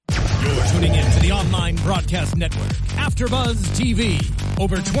tuning in to the online broadcast network, AfterBuzz TV.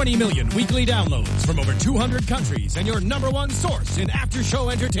 Over 20 million weekly downloads from over 200 countries and your number one source in after-show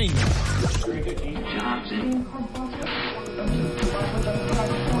entertainment.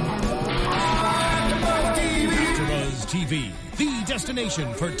 AfterBuzz TV, the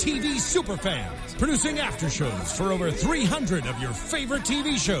destination for TV superfans. Producing aftershows for over 300 of your favorite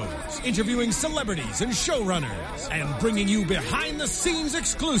TV shows. Interviewing celebrities and showrunners. And bringing you behind-the-scenes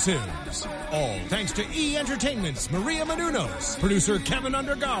exclusives. All thanks to E! Entertainment's Maria Menounos, producer Kevin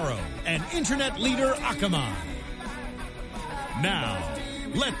Undergaro, and internet leader Akamai. Now,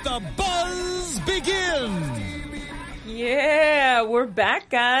 let the buzz begin! Yeah, we're back,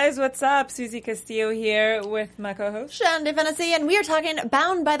 guys. What's up? Susie Castillo here with my co-host Shandy Fantasy, and we are talking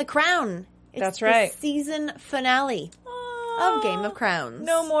Bound by the Crown. That's right. The season finale of Game of Crowns.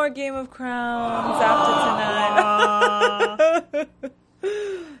 No more Game of Crowns after tonight.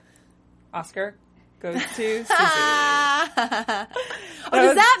 Oscar goes to Susie. Does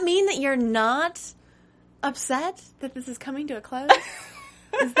that mean that you're not upset that this is coming to a close?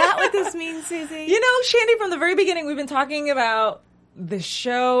 Is that what this means, Susie? You know, Shandy, from the very beginning, we've been talking about the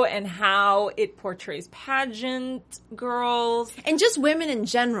show and how it portrays pageant girls. And just women in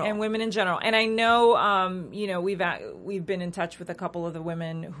general. And women in general. And I know, you know, we've been in touch with a couple of the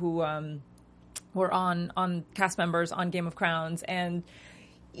women who were on cast members on Game of Crowns. And,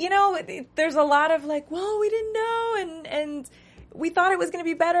 you know, there's a lot of like, well, we didn't know and we thought it was going to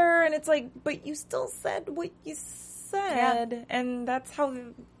be better. And it's like, but you still said what you said. Yeah. And that's how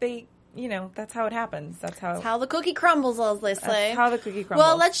they... You know, that's how it happens. That's how the cookie crumbles, as they say. That's how the cookie crumbles.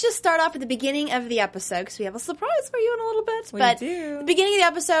 Well, let's just start off at the beginning of the episode, because we have a surprise for you in a little bit. We do. At the beginning of the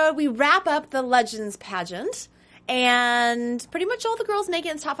episode, we wrap up the Legends pageant, and pretty much all the girls make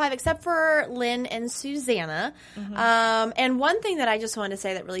it in the top 5, except for Lynn and Susanna. Mm-hmm. And one thing that I just wanted to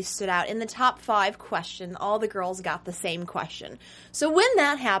say that really stood out, in the top 5 question, all the girls got the same question. So when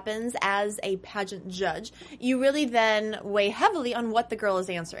that happens, as a pageant judge, you really then weigh heavily on what the girl is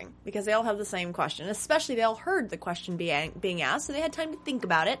answering, because they all have the same question. Especially, they all heard the question being asked, so they had time to think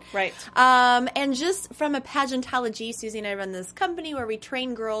about it. Right. And just from a pageantology, Susie and I run this company where we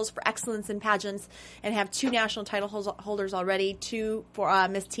train girls for excellence in pageants and have 2 national title holders already, 2 for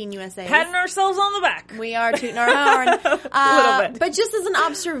Miss Teen USA. Patting ourselves on the back. We are tooting our horn. A little bit. But just as an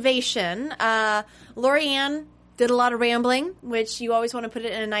observation, Lorianne did a lot of rambling, which you always want to put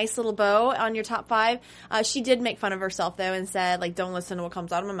it in a nice little bow on your top 5. She did make fun of herself, though, and said, like, don't listen to what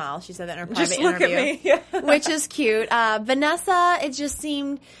comes out of my mouth. She said that in her private interview. Just look at me. Yeah. Which is cute. Vanessa, it just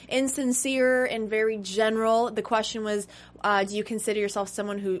seemed insincere and very general. The question was, do you consider yourself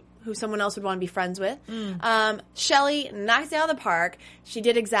someone who someone else would want to be friends with? Shelly knocked it out of the park. She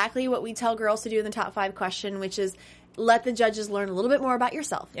did exactly what we tell girls to do in the top 5 question, which is let the judges learn a little bit more about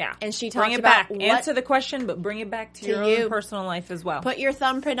yourself. Yeah. And she talked bring it about back. Answer the question, but bring it back to your own personal life as well. Put your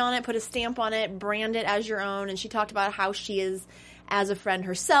thumbprint on it, put a stamp on it, brand it as your own. And she talked about how she is as a friend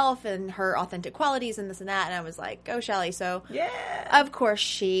herself and her authentic qualities and this and that. And I was like, go Shelly. So, yeah. Of course,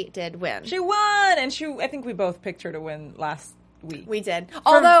 she did win. She won. And I think we both picked her to win last week. We did.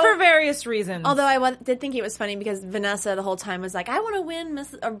 For various reasons. Although I did think it was funny because Vanessa the whole time was like, I want to win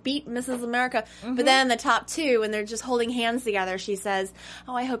beat Mrs. America. Mm-hmm. But then the top 2, when they're just holding hands together, she says,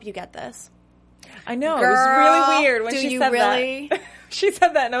 oh, I hope you get this. I know. Girl, it was really weird when she said really? that. She said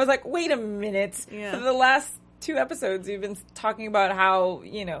that and I was like, wait a minute. Yeah. For the last 2 episodes, you've been talking about how,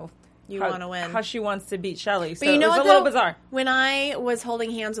 you know, you want to win. How she wants to beat Shelly. So but you know it was what, a little bizarre. When I was holding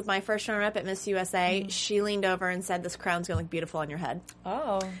hands with my first runner-up at Miss USA, she leaned over and said, this crown's going to look beautiful on your head.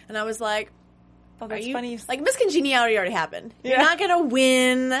 Oh. And I was like, oh, that's funny. Like, Miss Congeniality already happened. Yeah. You're not going to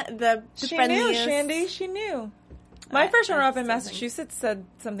win the She friendliest. knew, Shandy. She knew. My first runner-up in Massachusetts said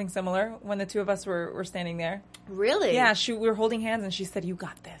something similar when the 2 of us were standing there. Really? Yeah, we were holding hands and she said, you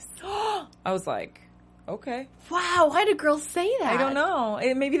got this. I was like... Okay. Wow, why do girls say that? I don't know.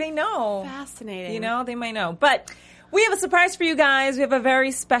 Maybe they know. Fascinating. You know, they might know. But we have a surprise for you guys. We have a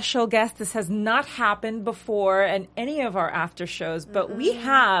very special guest. This has not happened before in any of our after shows, but we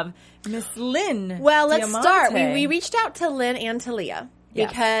have Miss Lynn. Well, let's Diamante. start. We reached out to Lynn and to Leah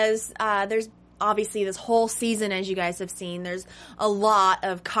because there's obviously this whole season, as you guys have seen, there's a lot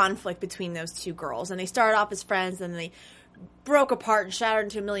of conflict between those 2 girls. And they started off as friends and they broke apart and shattered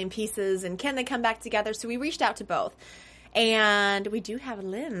into a million pieces, and can they come back together? So we reached out to both. And we do have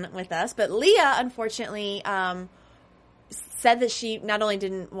Lynn with us, but Leah, unfortunately, said that she not only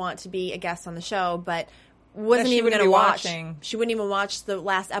didn't want to be a guest on the show, but wasn't she even wouldn't going to be watch. watching. She wouldn't even watch the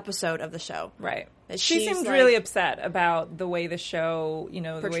last episode of the show. Right. That She she's, seemed like, really upset about the way the show, the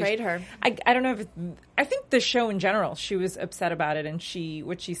way portrayed her. I don't know if I think the show in general, she was upset about it, and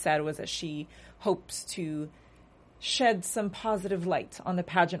what she said was that she hopes to shed some positive light on the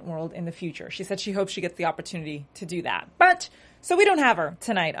pageant world in the future. She said she hopes she gets the opportunity to do that. But so we don't have her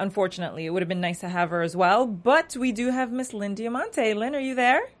tonight, unfortunately. It would have been nice to have her as well, but we do have Miss Lynn Diamante. Lynn, are you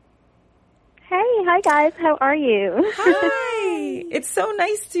there? Hey, hi guys, how are you? Hi. It's so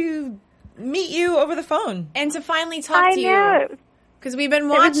nice to meet you over the phone. And to finally talk to you. know. Because we've been It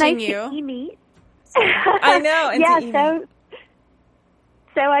was watching nice you. to meet. I know. And Yeah, to email.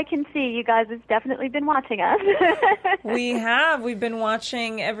 so I can see you guys have definitely been watching us. We have. We've been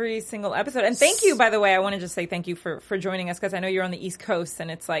watching every single episode. And thank you, by the way. I want to just say thank you for joining us, because I know you're on the East Coast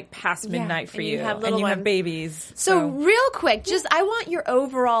and it's like past midnight for and you. you have and little you have ones. babies. So real quick, I want your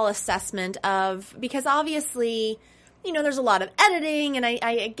overall assessment of, because obviously, there's a lot of editing, and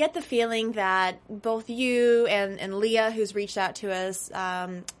I get the feeling that both you and Leah, who's reached out to us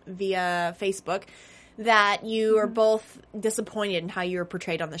via Facebook, that you are both disappointed in how you were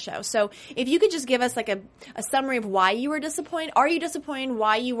portrayed on the show. So if you could just give us like a summary of why you were disappointed. Are you disappointed?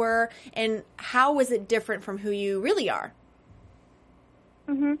 Why you were? And how was it different from who you really are?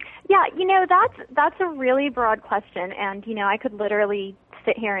 Mm-hmm. Yeah, that's a really broad question, and I could literally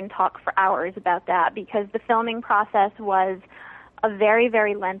sit here and talk for hours about that, because the filming process was a very,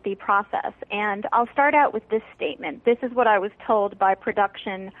 very lengthy process. And I'll start out with this statement. This is what I was told by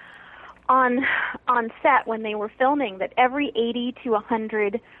production on set when they were filming, that every 80 to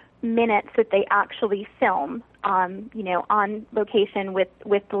 100 minutes that they actually film, on location with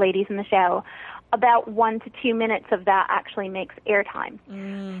the ladies in the show, about 1 to 2 minutes of that actually makes airtime.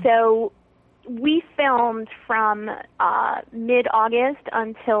 So we filmed from mid-August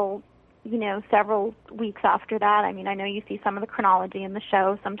until, several weeks after that. I mean, I know you see some of the chronology in the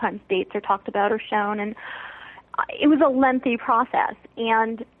show. Sometimes dates are talked about or shown, and it was a lengthy process.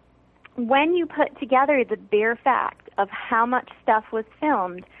 And when you put together the bare fact of how much stuff was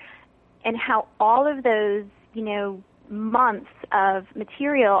filmed and how all of those, months of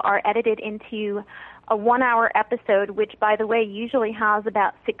material are edited into a 1-hour episode, which, by the way, usually has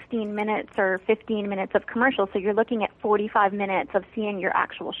about 16 minutes or 15 minutes of commercial, so you're looking at 45 minutes of seeing your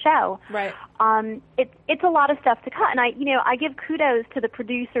actual show. Right. It's a lot of stuff to cut, and I give kudos to the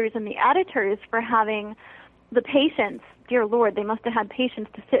producers and the editors for having the patience. Dear Lord, they must have had patience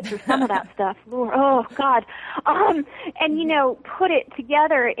to sit through some of that stuff. Lord, oh God, and put it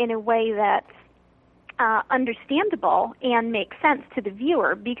together in a way that's understandable and makes sense to the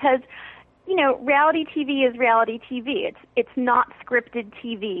viewer, because reality TV is reality TV. It's not scripted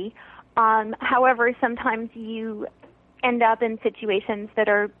TV. However, sometimes you end up in situations that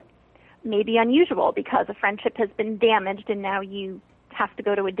are maybe unusual because a friendship has been damaged and now you have to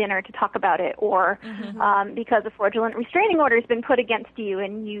go to a dinner to talk about it, or because a fraudulent restraining order has been put against you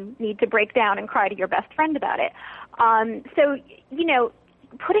and you need to break down and cry to your best friend about it. So,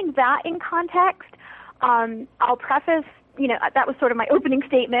 putting that in context, I'll preface, that was sort of my opening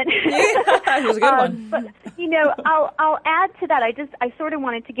statement. It was a good one. But, I'll add to that. I sort of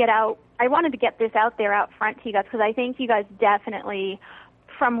wanted to get this out there out front to you guys, because I think you guys definitely,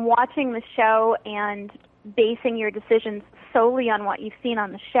 from watching the show and basing your decisions solely on what you've seen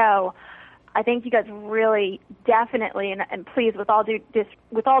on the show, I think you guys really definitely, and please, with all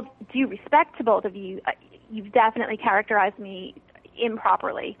due respect to both of you, you've definitely characterized me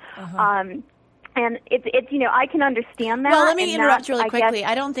improperly. And it's I can understand that. Well, let me interrupt that, really quickly.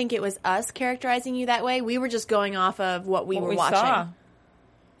 I don't think it was us characterizing you that way. We were just going off of what we were watching. Saw.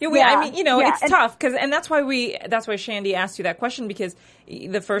 Yeah, I mean, it's tough, and that's why Shandy asked you that question, because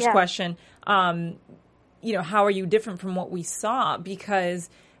the first question, how are you different from what we saw? Because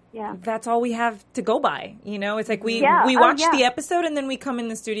that's all we have to go by. It's like we watch the episode and then we come in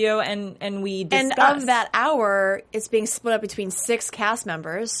the studio and we discuss. And of that hour, it's being split up between 6 cast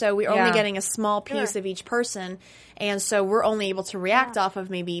members, so we're only getting a small piece of each person. And so we're only able to react off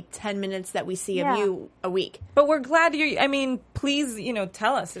of maybe 10 minutes that we see of you a week. But we're glad please,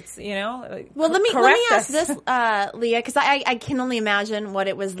 tell us. It's, well, let me ask this, Leah, because I can only imagine what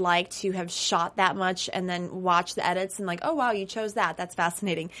it was like to have shot that much and then watch the edits and like, oh, wow, you chose that. That's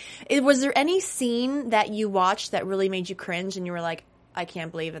fascinating. Was there any scene that you watched that really made you cringe and you were like, I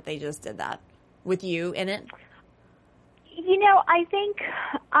can't believe that they just did that with you in it? I think,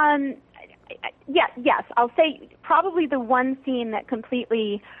 yes, I'll say probably the one scene that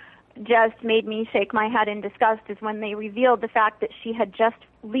completely just made me shake my head in disgust is when they revealed the fact that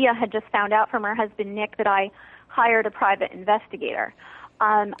Leah had just found out from her husband Nick that I hired a private investigator.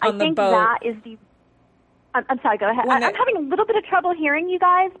 I think that is I'm sorry, go ahead. I'm having a little bit of trouble hearing you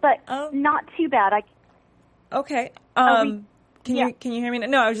guys, but not too bad. Okay. Can you hear me?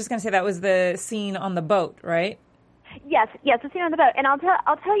 No, I was just going to say that was the scene on the boat, right? Yes, the scene on the boat. And I'll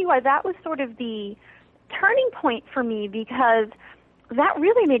tell you why that was sort of the turning point for me, because that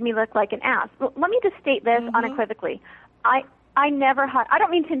really made me look like an ass. Well, let me just state this unequivocally. I never had, I don't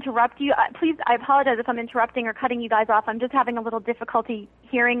mean to interrupt you. Please, I apologize if I'm interrupting or cutting you guys off. I'm just having a little difficulty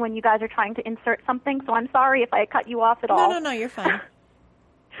hearing when you guys are trying to insert something, so I'm sorry if I cut you off at all. No, you're fine.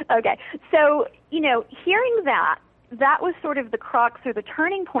 Okay. So, hearing that was sort of the crux or the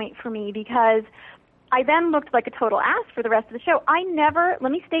turning point for me, because I then looked like a total ass for the rest of the show. Let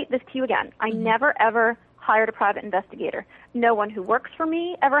me state this to you again. I never, ever hired a private investigator. No one who works for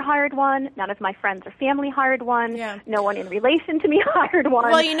me ever hired one. None of my friends or family hired one. Yeah. No one in relation to me hired one.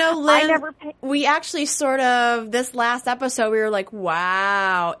 Well, Lynn, we actually this last episode, we were like,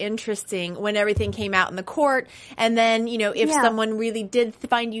 wow, interesting, when everything came out in the court. And then, if someone really did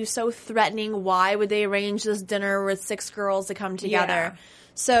find you so threatening, why would they arrange this dinner with 6 girls to come together? Yeah.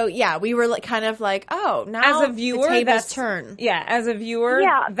 So, we were kind of like, oh, now as a viewer, the tables turn. Yeah, as a viewer,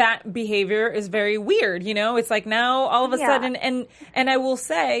 that behavior is very weird, It's like now, all of a sudden, and I will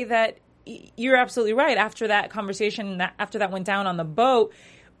say that you're absolutely right. After that conversation, after that went down on the boat,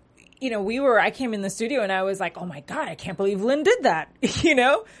 I came in the studio and I was like, oh my God, I can't believe Lynn did that,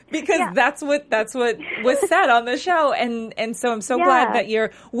 because that's what was said on the show. And so I'm so glad that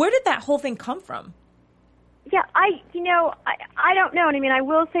where did that whole thing come from? Yeah, I don't know. And I mean, I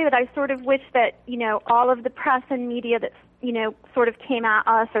will say that I sort of wish that, all of the press and media that, sort of came at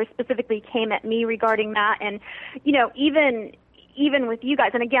us, or specifically came at me regarding that. And, even with you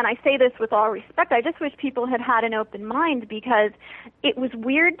guys, and again, I say this with all respect, I just wish people had an open mind, because it was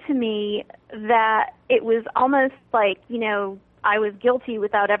weird to me that it was almost like, I was guilty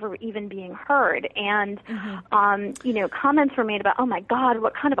without ever even being heard. And, comments were made about, oh my God,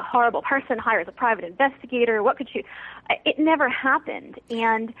 what kind of a horrible person hires a private investigator? What could you? It never happened.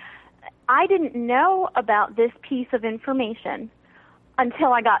 And I didn't know about this piece of information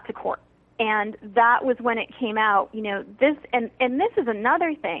until I got to court. And that was when it came out, this, and this is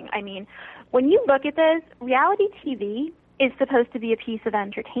another thing. I mean, when you look at this, reality TV is supposed to be a piece of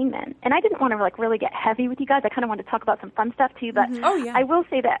entertainment. And I didn't want to really get heavy with you guys. I kind of wanted to talk about some fun stuff too, but I will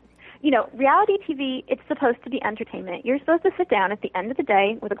say that, reality TV, it's supposed to be entertainment. You're supposed to sit down at the end of the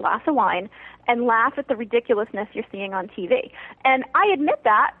day with a glass of wine and laugh at the ridiculousness you're seeing on TV. And I admit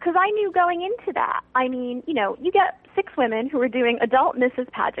that because I knew going into that. I mean, you get 6 women who are doing adult Mrs.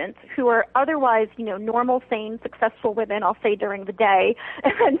 pageants who are otherwise, normal, sane, successful women, I'll say, during the day,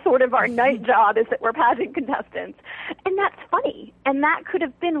 and sort of our night job is that we're pageant contestants. And that's funny. And that could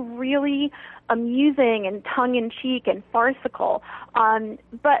have been really amusing and tongue-in-cheek and farcical.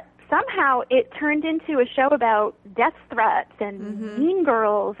 But somehow it turned into a show about death threats and mean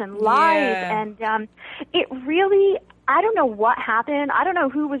girls and lies. And it really, I don't know what happened. I don't know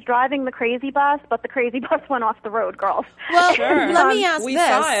who was driving the crazy bus, but the crazy bus went off the road, girls. Well, let me ask we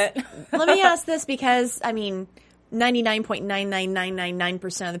saw it. Let me ask this, because,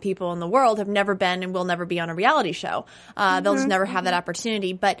 99.99999% of the people in the world have never been and will never be on a reality show. They'll just never have that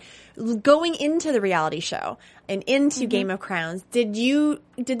opportunity. But going into the reality show and into Game of Crowns, did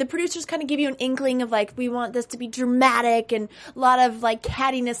the producers kind of give you an inkling of we want this to be dramatic and a lot of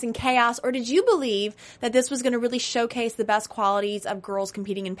cattiness and chaos? Or did you believe that this was going to really showcase the best qualities of girls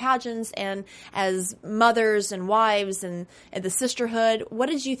competing in pageants and as mothers and wives and the sisterhood? What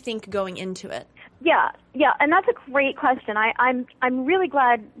did you think going into it? Yeah, and that's a great question. I'm really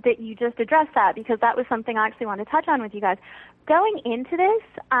glad that you just addressed that, because that was something I actually wanted to touch on with you guys. Going into this,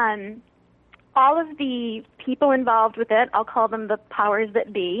 all of the people involved with it, I'll call them the powers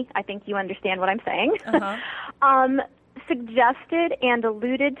that be, I think you understand what I'm saying, suggested and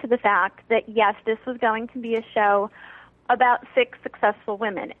alluded to the fact that, yes, this was going to be a show about 6 successful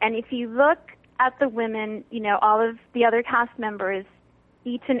women. And if you look at the women, all of the other cast members,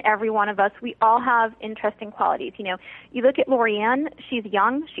 each and every one of us, we all have interesting qualities. You look at Lorianne, she's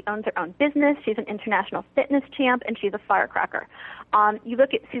young, she owns her own business, she's an international fitness champ, and she's a firecracker. You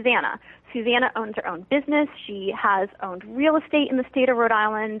look at Susanna. Susanna owns her own business. She has owned real estate in the state of Rhode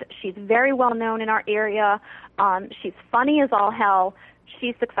Island. She's very well known in our area. She's funny as all hell.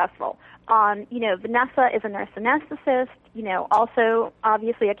 She's successful. Vanessa is a nurse anesthetist. also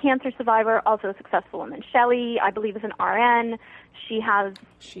obviously a cancer survivor, also a successful woman. Shelley, I believe, is an RN. She has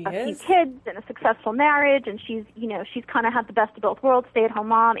few kids and a successful marriage, and she's kind of had the best of both worlds, stay-at-home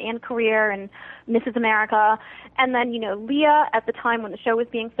mom and career and Mrs. America. And then, Leah, at the time when the show was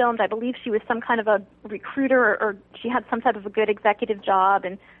being filmed, I believe she was some kind of a recruiter or she had some type of a good executive job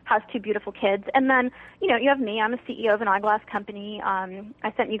and has 2 beautiful kids. And then, you have me. I'm a CEO of an eyeglass company.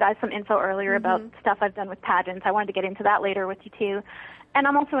 I sent you guys some info earlier about stuff I've done with pageants. I wanted to get into that later with you, too. And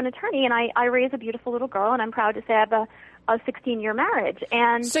I'm also an attorney, and I raise a beautiful little girl, and I'm proud to say I have a 16-year marriage.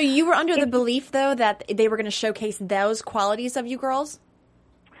 And so you were under the belief, though, that they were going to showcase those qualities of you girls?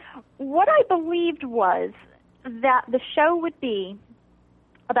 What I believed was that the show would be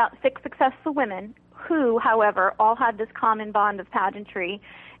about 6 successful women who, however, all had this common bond of pageantry.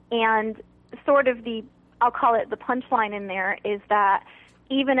 And sort of I'll call it the punchline in there, is that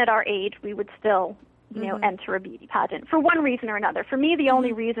even at our age, we would still enter a beauty pageant for one reason or another. For me, the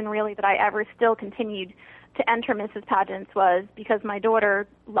only reason really that I ever still continued to enter Mrs. Pageants was because my daughter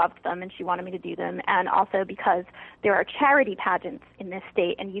loved them and she wanted me to do them, and also because there are charity pageants in this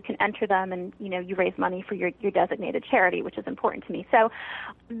state and you can enter them and, you raise money for your designated charity, which is important to me. So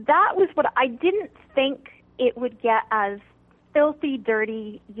that was what I didn't think it would get as filthy,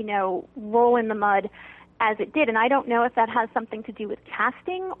 dirty, roll in the mud as it did. And I don't know if that has something to do with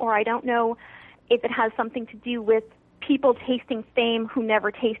casting, or I don't know if it has something to do with people tasting fame who never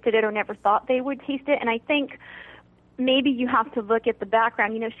tasted it or never thought they would taste it. And I think maybe you have to look at the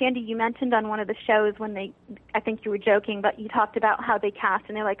background. Shandy, you mentioned on one of the shows I think you were joking, but you talked about how they cast,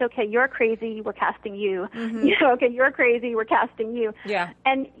 and they're like, okay, you're crazy, we're casting you. Okay, you're crazy, we're casting you. Yeah.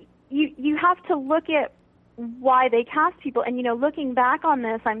 And you have to look at why they cast people. And, looking back on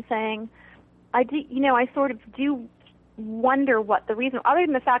this, I'm saying, I sort of do wonder what the reason, other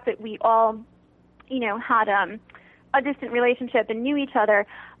than the fact that we all, had a distant relationship and knew each other.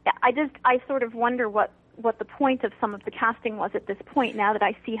 I sort of wonder what the point of some of the casting was at this point, now that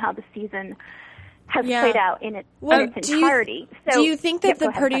I see how the season has played out in its entirety. Do you think that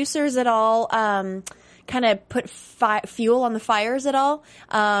the producers at all kind of put fuel on the fires at all,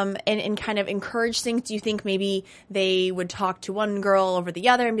 and kind of encourage things? Do you think maybe they would talk to one girl over the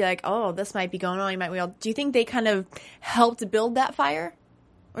other and be like, oh, this might be going on, do you think they kind of helped build that fire?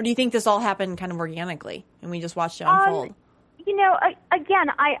 Or do you think this all happened kind of organically and we just watched it unfold? Again,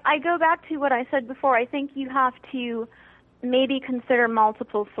 I go back to what I said before. I think you have to maybe consider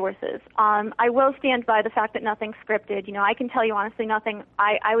multiple sources. I will stand by the fact that nothing's scripted. I can tell you honestly nothing.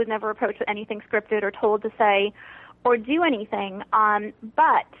 I was never approached with anything scripted or told to say or do anything.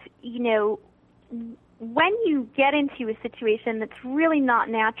 But, when you get into a situation that's really not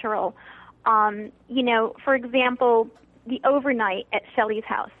natural, for example, the overnight at Shelley's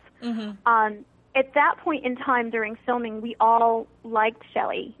house. At that point in time during filming, we all liked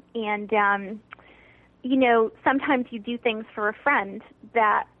Shelley. And, sometimes you do things for a friend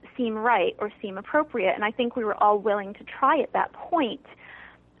that seem right or seem appropriate. And I think we were all willing to try at that point.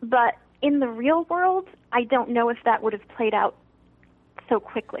 But in the real world, I don't know if that would have played out so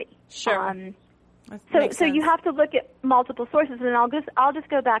quickly. Sure. So you have to look at multiple sources. And I'll just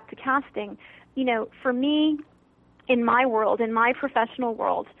go back to casting. For me, in my world, in my professional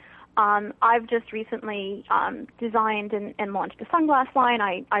world, I've just recently designed and launched a sunglass line.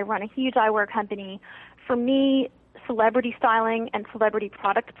 I run a huge eyewear company. For me, celebrity styling and celebrity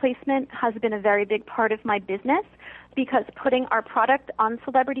product placement has been a very big part of my business, because putting our product on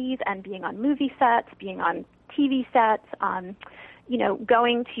celebrities and being on movie sets, being on TV sets,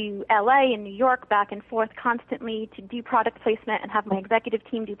 going to LA and New York back and forth constantly to do product placement and have my executive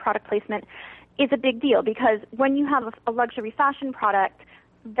team do product placement is a big deal, because when you have a luxury fashion product,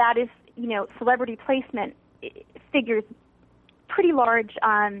 that is, celebrity placement figures pretty large,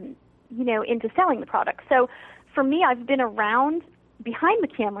 into selling the product. So for me, I've been around behind the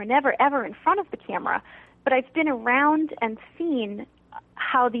camera, never ever in front of the camera, but I've been around and seen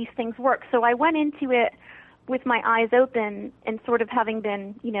how these things work. So I went into it with my eyes open and sort of having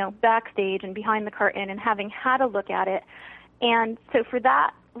been, backstage and behind the curtain and having had a look at it. And so for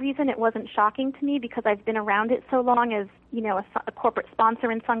that reason, it wasn't shocking to me, because I've been around it so long as, a corporate sponsor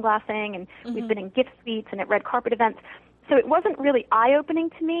in sunglassing, and we've been in gift suites and at red carpet events. So it wasn't really eye-opening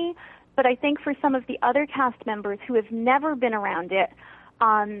to me, but I think for some of the other cast members who have never been around it,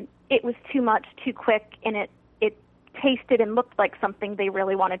 it was too much, too quick, and it tasted and looked like something they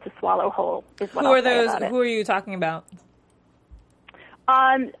really wanted to swallow whole, is what I'll say about it. Who are you talking about?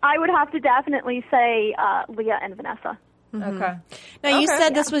 I would have to definitely say Leah and Vanessa. Okay. Now, you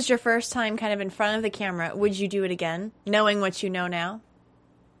said this was your first time kind of in front of the camera. Would you do it again, knowing what you know now?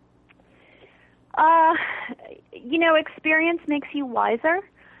 experience makes you wiser.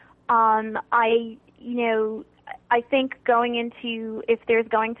 I think going into, if there's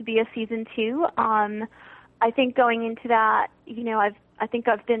going to be a season 2, I think going into that, I think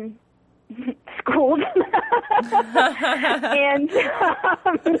I've been schooled, and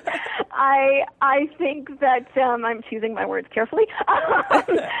I think that I'm choosing my words carefully.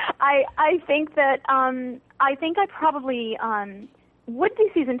 I think that I probably would do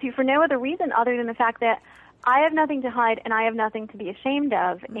season 2 for no other reason other than the fact that I have nothing to hide and I have nothing to be ashamed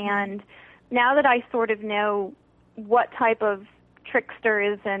of. Mm-hmm. And now that I sort of know what type of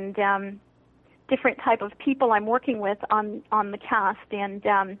tricksters and different type of people I'm working with on the cast and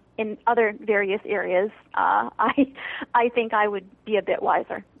in other various areas, I think I would be a bit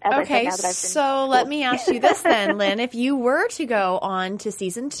wiser. Okay, so let me ask you this then, Lynn. If you were to go on to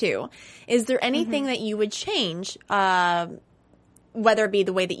season 2, is there anything that you would change, whether it be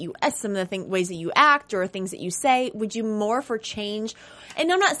the way that you, some of the ways that you act or things that you say? Would you morph or change?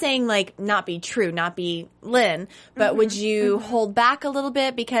 And I'm not saying like not be true, not be Lynn, but would you hold back a little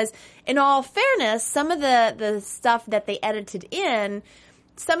bit? Because in all fairness, some of the stuff that they edited in,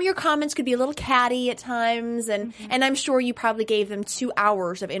 some of your comments could be a little catty at times, and I'm sure you probably gave them 2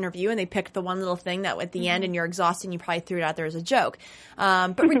 hours of interview and they picked the one little thing that at the end and you're exhausted and you probably threw it out there as a joke.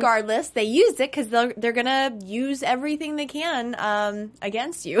 But regardless, they used it because they're going to use everything they can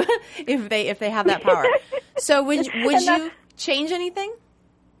against you if they have that power. So would you change anything?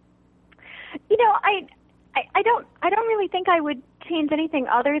 I don't really think I would change anything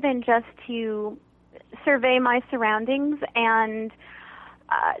other than just to survey my surroundings and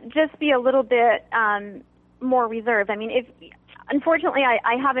just be a little bit more reserved. I mean, unfortunately,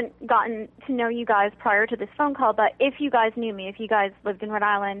 I haven't gotten to know you guys prior to this phone call, but if you guys knew me, if you guys lived in Rhode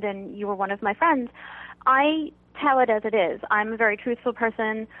Island and you were one of my friends, I tell it as it is. I'm a very truthful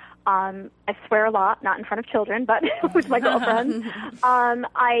person. I swear a lot, not in front of children, but with my girlfriends.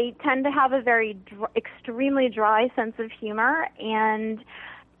 I tend to have a very extremely dry sense of humor, and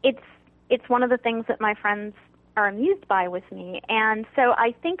it's one of the things that my friends are amused by with me. And so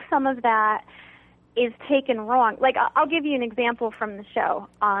I think some of that is taken wrong. Like, I'll give you an example from the show.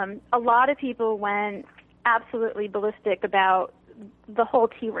 A lot of people went absolutely ballistic about the whole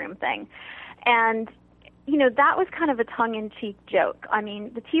tea room thing. And that was kind of a tongue-in-cheek joke. I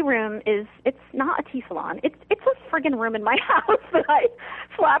mean, the tea room it's not a tea salon. It's a friggin' room in my house that I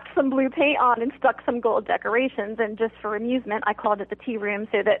slapped some blue paint on and stuck some gold decorations, and just for amusement, I called it the tea room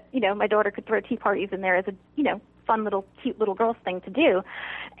so that, my daughter could throw tea parties in there as a, fun little, cute little girl's thing to do.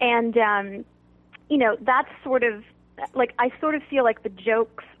 And, that's sort of, like, I sort of feel like the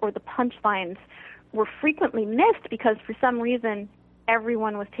jokes or the punchlines were frequently missed because for some reason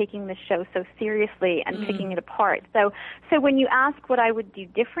everyone was taking this show so seriously and picking it apart. So when you ask what I would do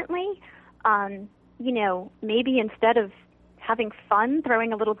differently, maybe instead of having fun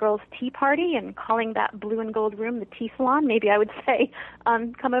throwing a little girl's tea party and calling that blue and gold room the tea salon, maybe I would say,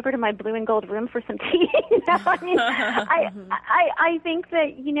 come over to my blue and gold room for some tea. I mean, I think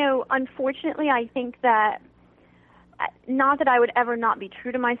that, unfortunately, I think that, not that I would ever not be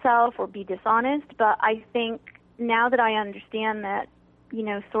true to myself or be dishonest, but I think now that I understand that,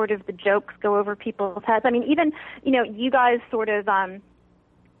 sort of the jokes go over people's heads. I mean, even, you guys sort of,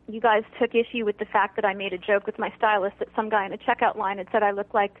 you guys took issue with the fact that I made a joke with my stylist that some guy in a checkout line had said I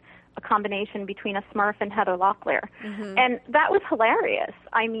looked like a combination between a Smurf and Heather Locklear. And that was hilarious.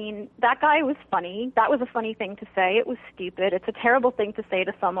 I mean, that guy was funny. That was a funny thing to say. It was stupid. It's a terrible thing to say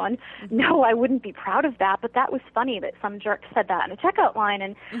to someone. No, I wouldn't be proud of that, but that was funny that some jerk said that in a checkout line.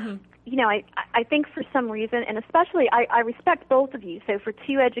 And I think for some reason, and especially I respect both of you, so for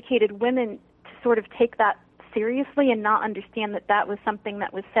two educated women to sort of take that seriously and not understand that that was something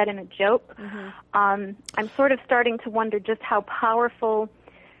that was said in a joke, I'm sort of starting to wonder just how powerful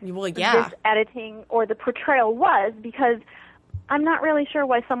this editing or the portrayal was, because I'm not really sure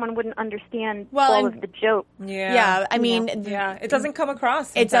why someone wouldn't understand all of the jokes. Yeah, I mean, it doesn't come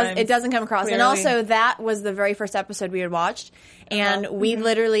across. It doesn't come across. Clearly. And also, that was the very first episode we had watched, and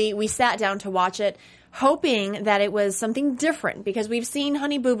we sat down to watch it, hoping that it was something different, because we've seen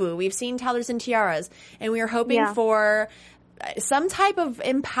Honey Boo Boo, we've seen Toddlers and Tiaras, and we were hoping for some type of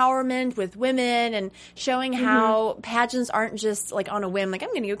empowerment with women and showing how pageants aren't just like on a whim, like I'm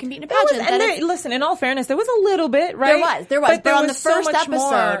going to go compete in a pageant. Listen, in all fairness, there was a little bit, right? There was. But on the first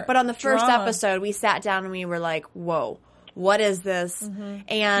episode, episode, we sat down and we were like, whoa. What is this?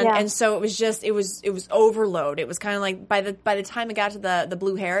 And so it was just it was overload. It was kind of like by the time it got to the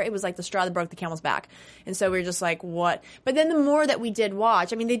blue hair, it was like the straw that broke the camel's back. And so we were just like, what? But then the more that we did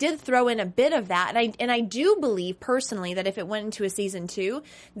watch, I mean, they did throw in a bit of that. And I do believe personally that if it went into a season 2,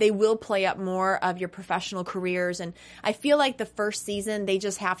 they will play up more of your professional careers. And I feel like the first season, they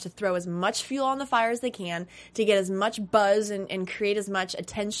just have to throw as much fuel on the fire as they can to get as much buzz and create as much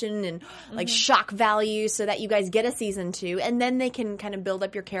attention and like shock value so that you guys get a season 2. And then they can kind of build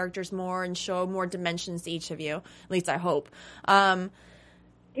up your characters more and show more dimensions to each of you. At least I hope.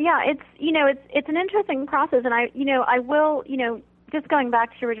 Yeah, it's an interesting process, and I will, just going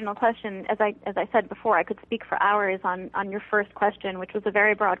back to your original question, as I said before, I could speak for hours on your first question, which was a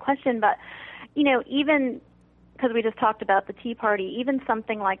very broad question, but even because we just talked about the Tea Party, even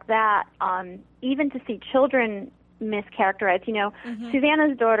something like that, even to see children mischaracterized,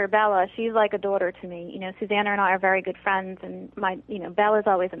 Susanna's daughter Bella, she's like a daughter to me. Susanna and I are very good friends, and Bella's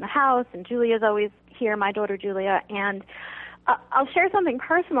always in the house, and Julia's always here, my daughter Julia, and I'll share something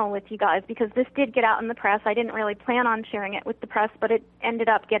personal with you guys because this did get out in the press. I didn't really plan on sharing it with the press, but it ended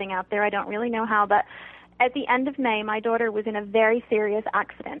up getting out there. I don't really know how, but at the end of May, my daughter was in a very serious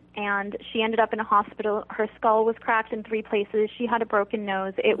accident, and she ended up in a hospital. Her skull was cracked in 3 places. She had a broken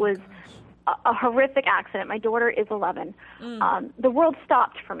nose. It was a horrific accident. My daughter is 11. The world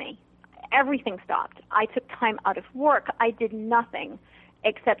stopped for me. Everything stopped. I took time out of work. I did nothing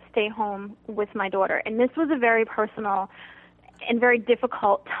except stay home with my daughter. And this was a very personal and very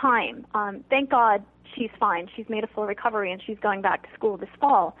difficult time. Thank God she's fine. She's made a full recovery, and she's going back to school this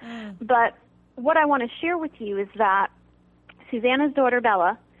fall. But what I want to share with you is that Susanna's daughter,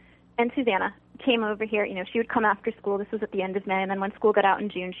 Bella, and Susanna came over here. She would come after school. This was at the end of May, and then when school got out in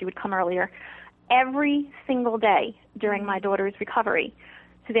June, she would come earlier. Every single day during my daughter's recovery,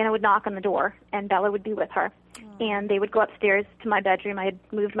 Susanna would knock on the door, and Bella would be with her. And they would go upstairs to my bedroom. I had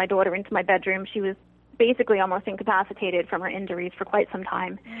moved my daughter into my bedroom. She was basically almost incapacitated from her injuries for quite some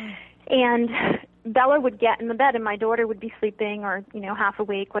time. And Bella would get in the bed, and my daughter would be sleeping or, half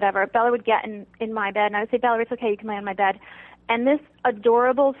awake, whatever. Bella would get in my bed, and I would say, Bella, it's okay, you can lay on my bed. And this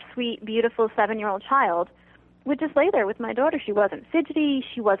adorable, sweet, beautiful 7-year-old child would just lay there with my daughter. She wasn't fidgety.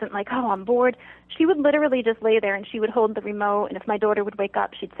 She wasn't like, oh, I'm bored. She would literally just lay there, and she would hold the remote. And if my daughter would wake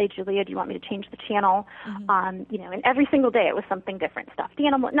up, she'd say, Julia, do you want me to change the channel? And every single day it was something different. Stuffed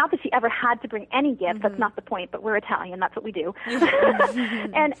animal. Not that she ever had to bring any gifts. That's not the point, but we're Italian. That's what we do.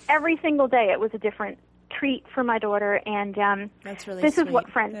 And every single day it was a different treat for my daughter. And that's really this sweet. is what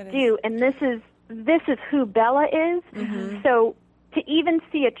friends do. And this is who Bella is. So to even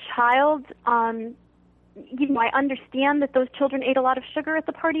see a child I understand that those children ate a lot of sugar at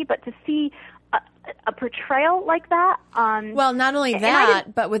the party, but to see a portrayal like that. Well, not only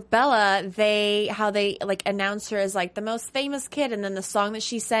that, but with Bella, how they announce her as like the most famous kid, and then the song that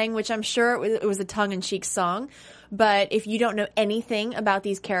she sang, which I'm sure it was a tongue-in-cheek song. But if you don't know anything about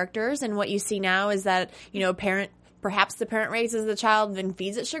these characters, and what you see now is that perhaps the parent raises the child and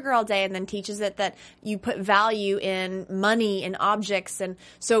feeds it sugar all day and then teaches it that you put value in money and objects. And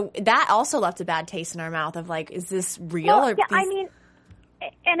so that also left a bad taste in our mouth of like, is this real? Well, yeah,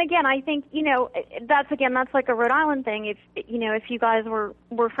 and again, I think, that's like a Rhode Island thing. If you guys were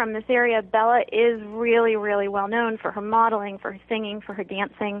from this area, Bella is really, really well known for her modeling, for her singing, for her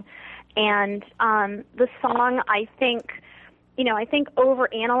dancing. And the song, I think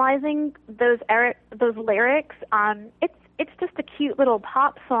overanalyzing those lyrics, it's just a cute little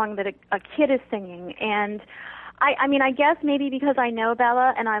pop song that a kid is singing. And I guess maybe because I know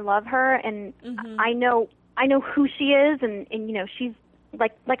Bella and I love her, and I know who she is, and she's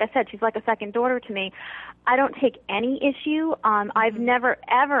like I said, she's like a second daughter to me. I don't take any issue. I've never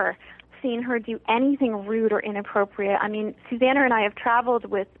ever seen her do anything rude or inappropriate. Susanna and I have traveled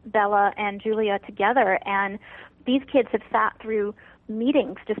with Bella and Julia together, and these kids have sat through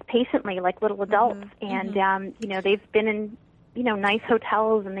meetings just patiently like little adults. And they've been in nice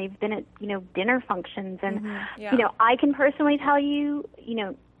hotels, and they've been at dinner functions, and I can personally tell you,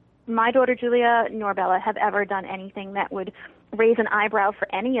 my daughter Julia nor Bella have ever done anything that would raise an eyebrow for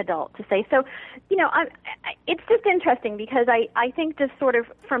any adult to say. So, it's just interesting because I think just sort of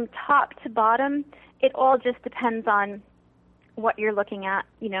from top to bottom, it all just depends on what you're looking at,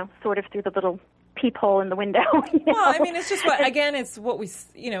 sort of through the little peephole in the window. Well, it's just it's what we,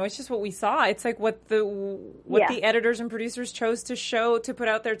 it's just what we saw. It's like what the editors and producers chose to put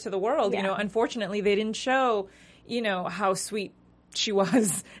out there to the world. Unfortunately, they didn't show, how sweet she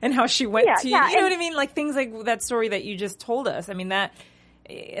was and how she went to, what I mean? Like things like that story that you just told us.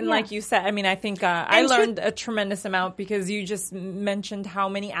 Like you said, I think I learned a tremendous amount because you just mentioned how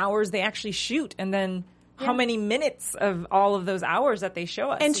many hours they actually shoot, and then how many minutes of all of those hours that they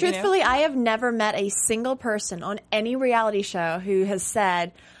show us. And truthfully, I have never met a single person on any reality show who has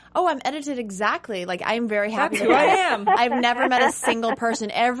said, oh, I'm edited exactly. Like, I'm very happy. That's who I am. I've never met a single person.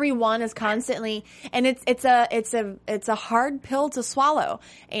 Everyone is constantly, and it's a hard pill to swallow.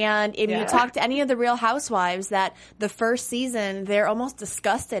 And if you talk to any of the Real Housewives, that the first season, they're almost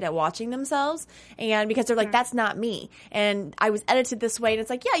disgusted at watching themselves, and because they're like, that's not me. And I was edited this way, and it's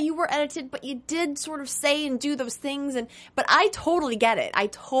like, yeah, you were edited, but you did sort of say and do those things. But I totally get it. I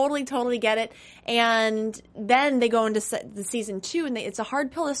totally get it. And then they go into the season 2, and it's a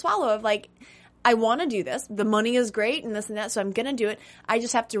hard pill to swallow of like, I want to do this. The money is great and this and that, so I'm going to do it. I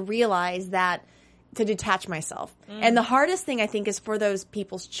just have to realize that to detach myself. And the hardest thing, I think, is for those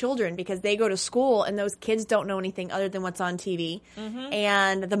people's children, because they go to school and those kids don't know anything other than what's on TV.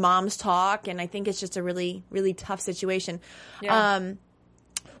 And the moms talk, and I think it's just a really, really tough situation. Yeah.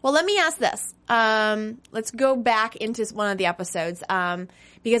 Well, let me ask this. Let's go back into one of the episodes,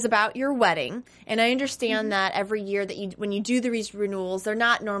 because about your wedding, and I understand that every year that when you do these renewals, they're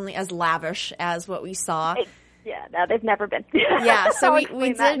not normally as lavish as what we saw. Yeah, no, they've never been. Yeah, so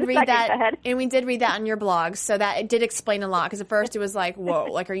we did read that, and we did read that on your blog, so that it did explain a lot, because at first it was like, whoa,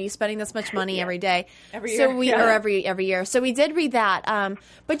 like, are you spending this much money every day? Every year. Or every year. So we did read that.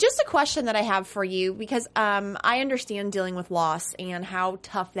 But just a question that I have for you, because I understand dealing with loss and how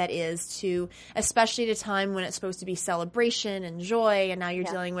tough that is to, especially at a time when it's supposed to be celebration and joy, and now you're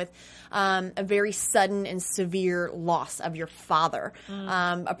dealing with a very sudden and severe loss of your father,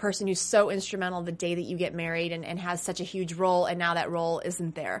 a person who's so instrumental the day that you get married, and has such a huge role, and now that role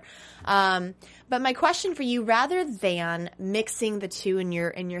isn't there. But my question for you, rather than mixing the two in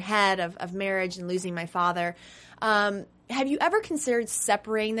your head of marriage and losing my father, have you ever considered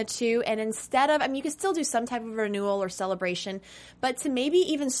separating the two, and instead of, I mean, you could still do some type of renewal or celebration, but to maybe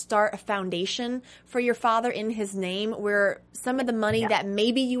even start a foundation for your father in his name, where some of the money that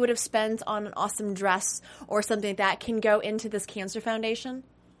maybe you would have spent on an awesome dress or something like that can go into this cancer foundation?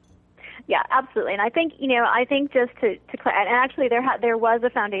 Yeah, absolutely. And I think, just to and actually there was a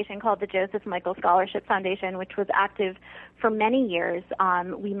foundation called the Joseph Michael Scholarship Foundation, which was active for many years.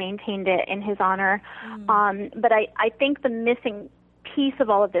 We maintained it in his honor. But I think the missing piece of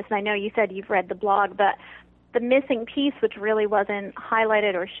all of this, and I know you said you've read the blog, but the missing piece, which really wasn't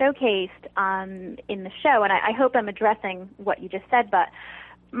highlighted or showcased in the show, and I hope I'm addressing what you just said, but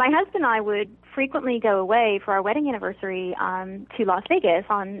my husband and I would frequently go away for our wedding anniversary to Las Vegas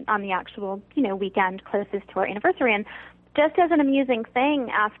on the actual, weekend closest to our anniversary. And just as an amusing thing,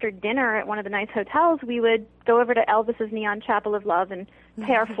 after dinner at one of the nice hotels, we would go over to Elvis's Neon Chapel of Love and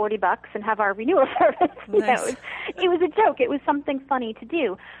pay our $40 and have our renewal service. Nice. It was a joke. It was something funny to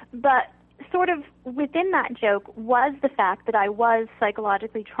do. But sort of within that joke was the fact that I was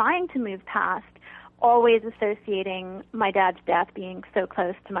psychologically trying to move past always associating my dad's death being so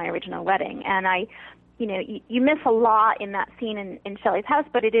close to my original wedding. And you miss a lot in that scene in Shelley's house,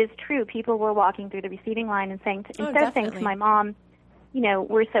 but it is true. People were walking through the receiving line and saying, instead of saying to my mom,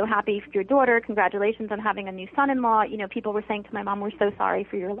 we're so happy for your daughter, congratulations on having a new son-in-law, people were saying to my mom, we're so sorry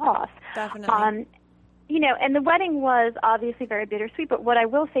for your loss. Definitely. And the wedding was obviously very bittersweet, but what I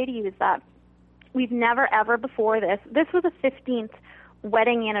will say to you is that we've never ever before this was a 15th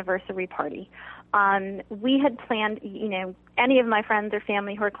wedding anniversary party. We had planned, any of my friends or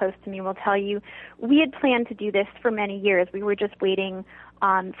family who are close to me will tell you, we had planned to do this for many years. We were just waiting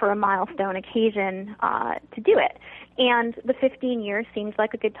for a milestone occasion to do it. And the 15 years seems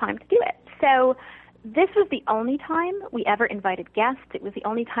like a good time to do it. So this was the only time we ever invited guests. It was the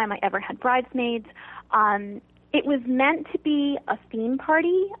only time I ever had bridesmaids. It was meant to be a theme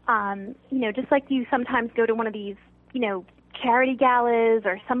party, just like you sometimes go to one of these, charity galas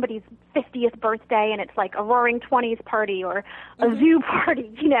or somebody's 50th birthday and it's like a Roaring 20s party or a zoo party,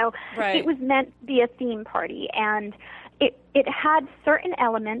 Right. It was meant to be a theme party, and it had certain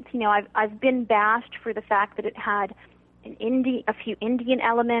elements. I've been bashed for the fact that it had a few Indian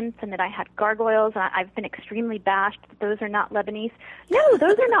elements and that I had gargoyles. I've been extremely bashed that those are not Lebanese. No,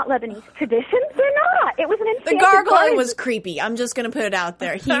 those are not Lebanese traditions. They're not. It was an enchanted The gargoyle garden. was creepy. I'm just going to put it out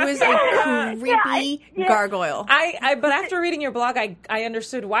there. He was a creepy gargoyle. But after reading your blog, I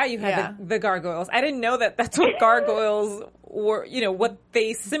understood why you had the gargoyles. I didn't know that that's what gargoyles were, what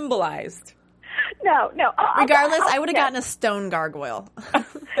they symbolized. No. Regardless, I would have gotten a stone gargoyle.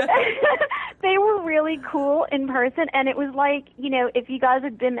 They were really cool in person, and it was like, if you guys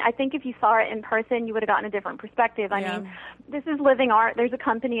had been, I think if you saw it in person, you would have gotten a different perspective. I mean, this is living art. There's a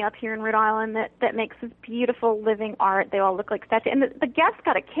company up here in Rhode Island that makes this beautiful living art. They all look like statues, and the guests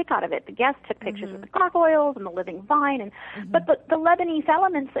got a kick out of it. The guests took pictures of the gargoyles and the living vine, but the Lebanese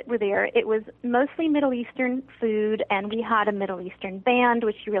elements that were there, it was mostly Middle Eastern food, and we had a Middle Eastern band,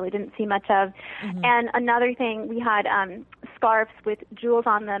 which you really didn't see much of. And another thing, we had scarves with jewels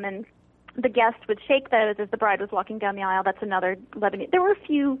on them, and the guest would shake those as the bride was walking down the aisle. That's another Lebanese. There were a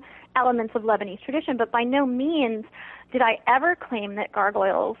few elements of Lebanese tradition, but by no means did I ever claim that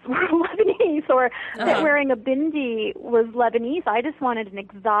gargoyles were Lebanese or that wearing a bindi was Lebanese. I just wanted an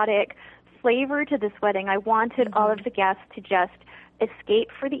exotic flavor to this wedding. I wanted all of the guests to just escape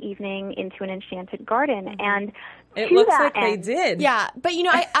for the evening into an enchanted garden. And it looks like they did. Yeah, but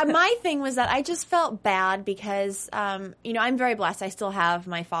my thing was that I just felt bad because, I'm very blessed. I still have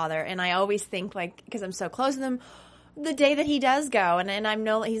my father, and I always think because I'm so close to him, the day that he does go, and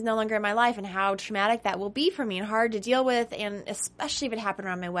he's no longer in my life, and how traumatic that will be for me and hard to deal with, and especially if it happened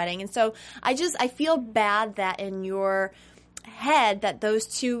around my wedding. And so I feel bad that in your head that those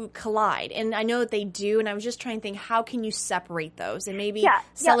two collide, and I know that they do, and I was just trying to think, how can you separate those and maybe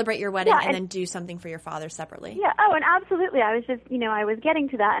celebrate your wedding and then do something for your father separately? And absolutely. I was just I was getting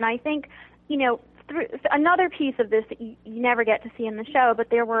to that, and I think through another piece of this that you never get to see in the show, but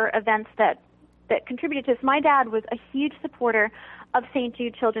there were events that contributed to this. My dad was a huge supporter of St.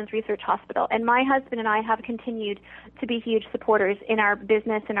 Jude Children's Research Hospital, and my husband and I have continued to be huge supporters in our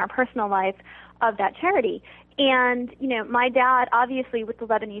business and our personal life of that charity. And, my dad, obviously with the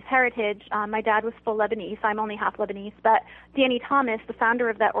Lebanese heritage, my dad was full Lebanese. I'm only half Lebanese. But Danny Thomas, the founder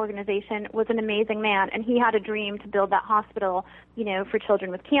of that organization, was an amazing man. And he had a dream to build that hospital, for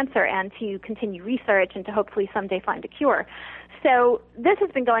children with cancer and to continue research and to hopefully someday find a cure. So this has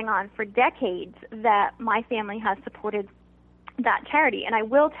been going on for decades that my family has supported that charity. And I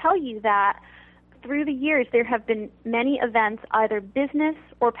will tell you that through the years, there have been many events, either business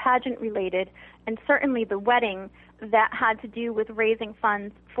or pageant related, and certainly the wedding, that had to do with raising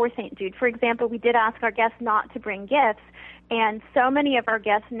funds for St. Jude. For example, we did ask our guests not to bring gifts, and so many of our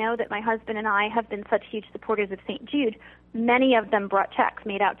guests know that my husband and I have been such huge supporters of St. Jude. Many of them brought checks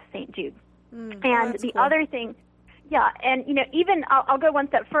made out to St. Jude. And the other thing, and even I'll go one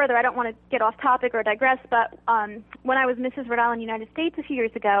step further. I don't want to get off topic or digress, but when I was Mrs. Rhode Island, United States a few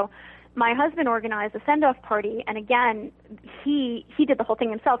years ago, my husband organized a send-off party, and again, he did the whole thing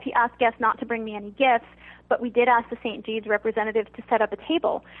himself. He asked guests not to bring me any gifts, but we did ask the St. Jude's representative to set up a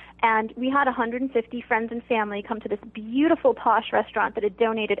table. And we had 150 friends and family come to this beautiful, posh restaurant that had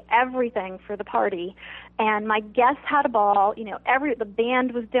donated everything for the party. And my guests had a ball. The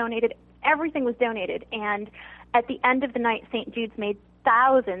band was donated. Everything was donated. And at the end of the night, St. Jude's made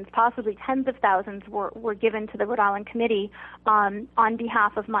thousands, possibly tens of thousands, were given to the Rhode Island Committee on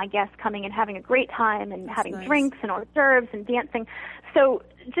behalf of my guests coming and having a great time and having drinks and hors d'oeuvres and dancing. So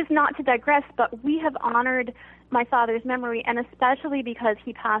just not to digress, but we have honored my father's memory, and especially because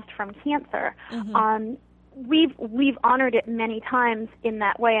he passed from cancer. We've honored it many times in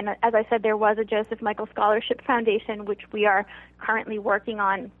that way. And as I said, there was a Joseph Michael Scholarship Foundation, which we are currently working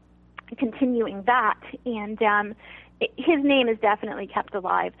on continuing that. And his name is definitely kept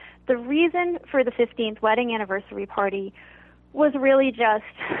alive. The reason for the 15th wedding anniversary party was really just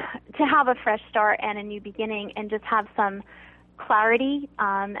to have a fresh start and a new beginning and just have some clarity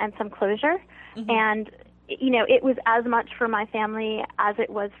and some closure. And, it was as much for my family as it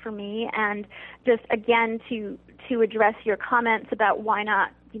was for me. And just, again, to address your comments about why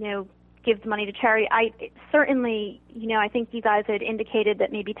not, give the money to charity. I think you guys had indicated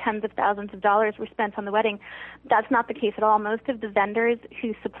that maybe tens of thousands of dollars were spent on the wedding. That's not the case at all. Most of the vendors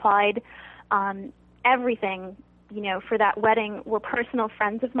who supplied everything, for that wedding were personal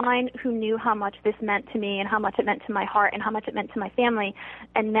friends of mine who knew how much this meant to me and how much it meant to my heart and how much it meant to my family.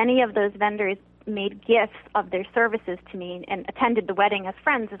 And many of those vendors made gifts of their services to me and attended the wedding as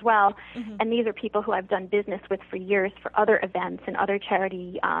friends as well. And these are people who I've done business with for years for other events and other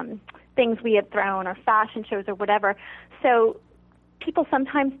charity things we had thrown or fashion shows or whatever. So people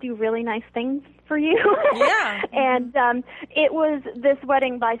sometimes do really nice things for you. Yeah. And it was, this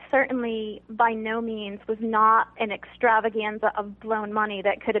wedding by no means was not an extravaganza of blown money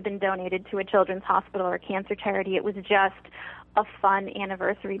that could have been donated to a children's hospital or cancer charity. It was just a fun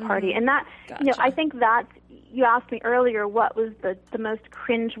anniversary party. And that, Gotcha. I think that, you asked me earlier what was the most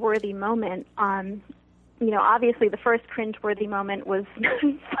cringeworthy moment. Obviously the first cringeworthy moment was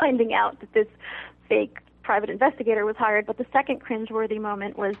finding out that this fake private investigator was hired. But the second cringeworthy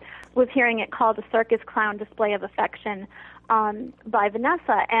moment was hearing it called a circus clown display of affection by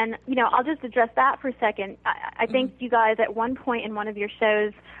Vanessa. And, I'll just address that for a second. I think you guys at one point in one of your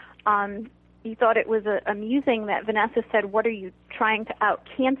shows, you thought it was amusing that Vanessa said, "What are you trying to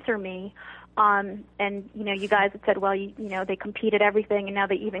out-cancer me?" And, you guys had said, well, they compete at everything, and now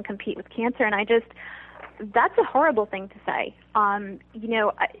they even compete with cancer. And that's a horrible thing to say.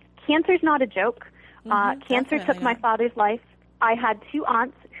 Cancer's not a joke. Cancer took my father's life. I had 2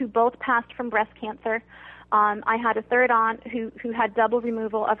 aunts who both passed from breast cancer. I had a third aunt who had double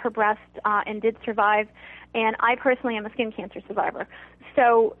removal of her breast and did survive. And I personally am a skin cancer survivor.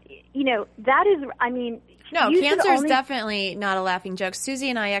 So, that is, no, cancer is definitely not a laughing joke. Susie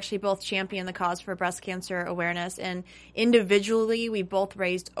and I actually both champion the cause for breast cancer awareness, and individually, we both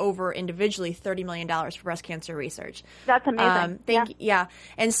raised over $30 million for breast cancer research. That's amazing. Yeah.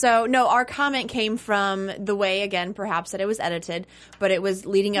 And so, no, our comment came from the way, again, perhaps that it was edited, but it was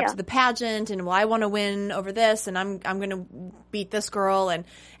leading up to the pageant, and I want to win over this, and I'm going to beat this girl,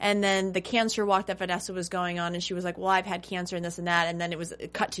 and then the cancer walk that Vanessa was going on, and she was like, well, I've had cancer and this and that, and then it was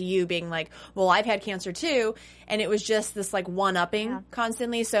cut to you being like, well, I've had cancer too. And it was just this one-upping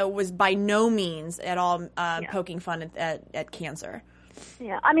constantly. So it was by no means at all poking fun at cancer.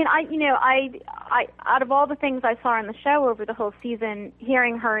 Yeah, I out of all the things I saw on the show over the whole season,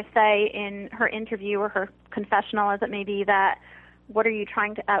 hearing her say in her interview or her confessional, as it may be, that what are you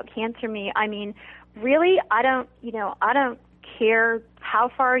trying to out-cancer me? Really, I don't care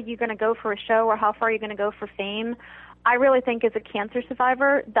how far you're going to go for a show or how far you're going to go for fame. I really think as a cancer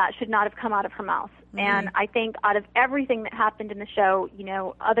survivor, that should not have come out of her mouth. Mm-hmm. And I think out of everything that happened in the show,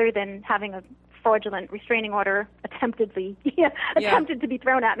 other than having a fraudulent restraining order attempted to be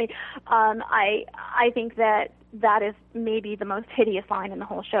thrown at me, I think that is maybe the most hideous line in the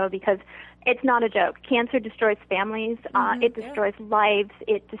whole show, because it's not a joke. Cancer destroys families. It destroys lives.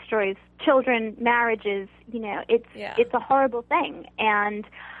 It destroys children, marriages. It's a horrible thing. And,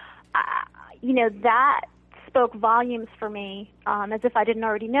 that spoke volumes for me, as if I didn't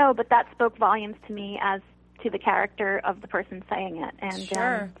already know, but that spoke volumes to me as to the character of the person saying it. And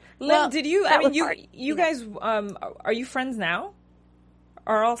sure. Lynn, did you? You guys, are you friends now?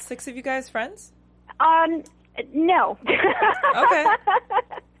 Are all 6 of you guys friends? No. Okay.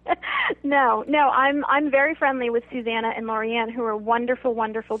 No. I'm very friendly with Susanna and Lorianne, who are wonderful,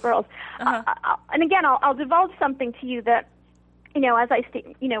 wonderful girls. And again, I'll divulge something to you that, as I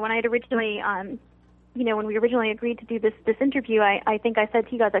when I had originally. When we originally agreed to do this interview, I think I said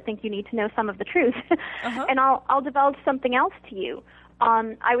to you guys, I think you need to know some of the truth. And I'll divulge something else to you.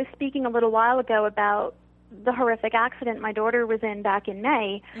 I was speaking a little while ago about the horrific accident my daughter was in back in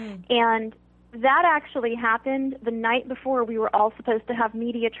May, and that actually happened the night before we were all supposed to have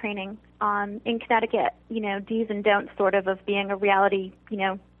media training in Connecticut, do's and don'ts sort of being a reality,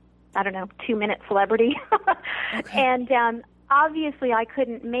 2-minute celebrity. Okay. And obviously I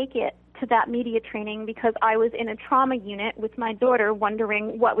couldn't make it to that media training because I was in a trauma unit with my daughter,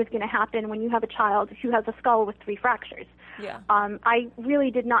 wondering what was going to happen when you have a child who has a skull with 3 fractures. Yeah. I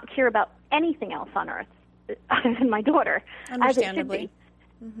really did not care about anything else on earth other than my daughter, as it should be.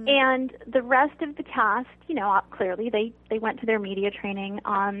 Mm-hmm. And the rest of the cast, clearly they went to their media training.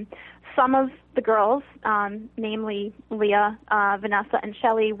 Some of the girls, namely Leah, Vanessa, and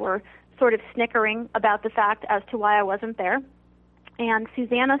Shelley, were sort of snickering about the fact as to why I wasn't there. And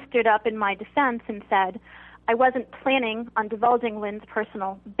Susanna stood up in my defense and said, I wasn't planning on divulging Lynn's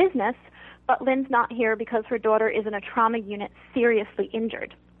personal business, but Lynn's not here because her daughter is in a trauma unit seriously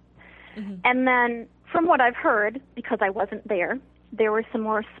injured. Mm-hmm. And then from what I've heard, because I wasn't there were some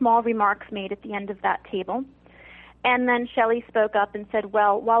more small remarks made at the end of that table. And then Shelley spoke up and said,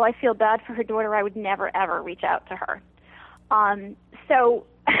 well, while I feel bad for her daughter, I would never, ever reach out to her. So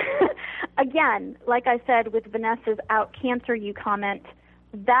again, like I said, with Vanessa's out-cancer you comment,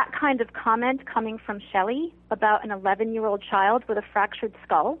 that kind of comment coming from Shelley about an 11-year-old child with a fractured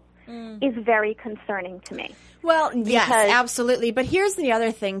skull is very concerning to me. Well, yes, absolutely. But here's the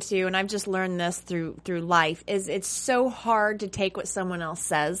other thing, too, and I've just learned this through life, is it's so hard to take what someone else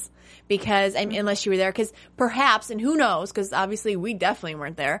says because unless you were there, because perhaps, and who knows, because obviously we definitely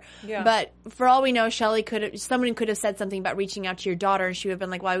weren't there, but for all we know, someone could have said something about reaching out to your daughter, and she would have been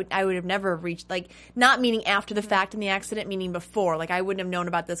like, well, I would have never reached, like, not meaning after the fact in the accident, meaning before. Like, I wouldn't have known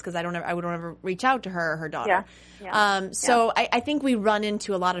about this because I would never reach out to her or her daughter. So I think we run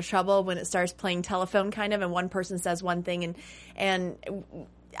into a lot of trouble when it starts playing telephone kind of, and one person says one thing, and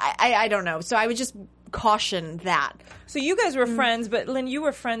I don't know. So I would just caution that. So you guys were friends, but Lynn, you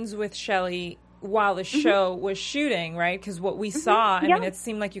were friends with Shelley while the show was shooting, right? Because what we saw, I mean, it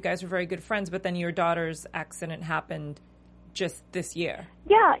seemed like you guys were very good friends, but then your daughter's accident happened just this year.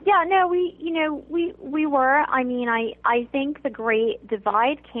 Yeah, no, we were. I mean, I think the great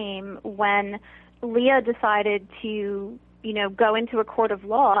divide came when Leah decided to, go into a court of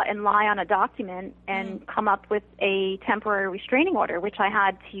law and lie on a document and come up with a temporary restraining order, which I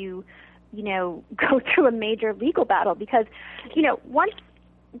had to, go through a major legal battle because,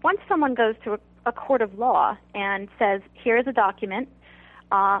 once someone goes to a court of law and says, here's a document,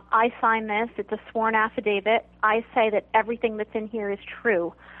 I sign this, it's a sworn affidavit, I say that everything that's in here is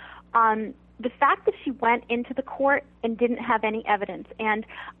true. The fact that she went into the court and didn't have any evidence, and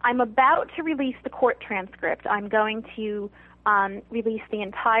I'm about to release the court transcript. I'm going to release the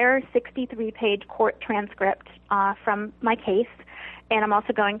entire 63-page court transcript from my case, and I'm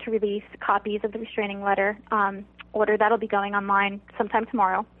also going to release copies of the restraining letter order. That'll be going online sometime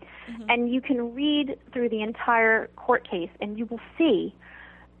tomorrow. And you can read through the entire court case, and you will see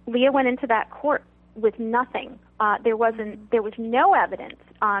Leah went into that court with nothing. There was no evidence.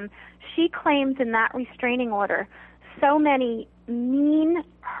 She claims in that restraining order so many mean,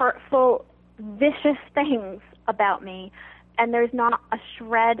 hurtful, vicious things about me, and there's not a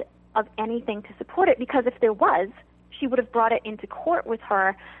shred of anything to support it, because if there was, she would have brought it into court with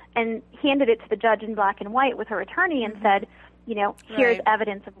her and handed it to the judge in black and white with her attorney and said, here's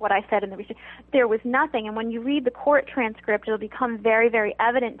evidence of what I said in the restraining. There was nothing, and when you read the court transcript, it'll become very, very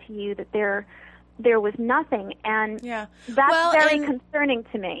evident to you that there was nothing, and that's very concerning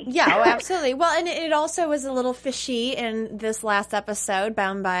to me. Yeah, absolutely. Well, and it also was a little fishy in this last episode,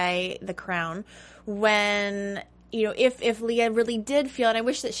 Bound by the Crown, when, if Leah really did feel, and I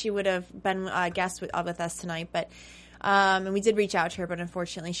wish that she would have been a guest with us tonight, but and we did reach out to her, but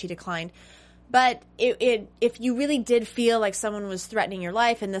unfortunately she declined. But if you really did feel like someone was threatening your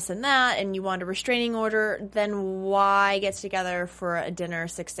life and this and that, and you wanted a restraining order, then why get together for a dinner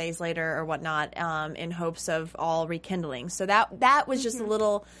 6 days later or whatnot, in hopes of all rekindling? So that was just a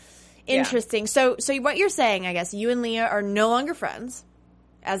little interesting. So what you're saying, I guess, you and Leah are no longer friends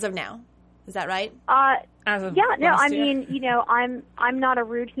as of now. Is that right? As of I mean, I'm not a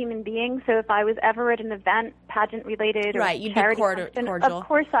rude human being, so if I was ever at an event, pageant related or you'd charity be function, cordial. Of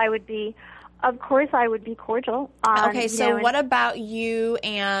course I would be cordial. Okay, so what about you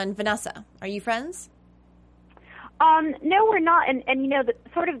and Vanessa? Are you friends? No, we're not. And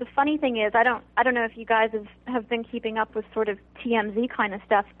the funny thing is, I don't know if you guys have been keeping up with sort of TMZ kind of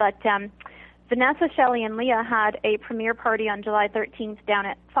stuff, but Vanessa, Shelley, and Leah had a premiere party on July 13th down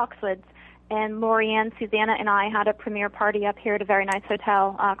at Foxwoods, and Lorianne, Susanna, and I had a premiere party up here at a very nice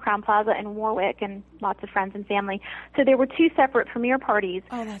hotel, Crown Plaza in Warwick, and lots of friends and family. So there were two separate premiere parties.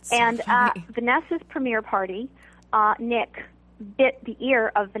 Oh, that's so and funny. Vanessa's premiere party, Nick bit the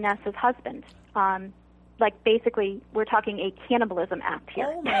ear of Vanessa's husband. Basically, we're talking a cannibalism act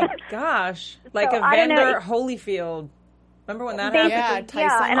here. Oh my gosh! Like So, Evander Holyfield. Remember when that happened? Yeah, Tyson.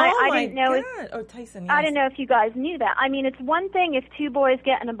 Yeah, and I didn't know. Tyson. Yes. I didn't know if you guys knew that. I mean, it's one thing if two boys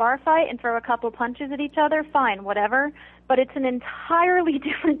get in a bar fight and throw a couple punches at each other, fine, whatever. But it's an entirely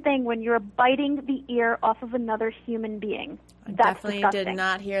different thing when you're biting the ear off of another human being. I That's definitely disgusting. did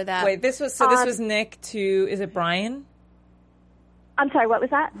not hear that. Wait, this was Nick to. Is it Brian? I'm sorry, what was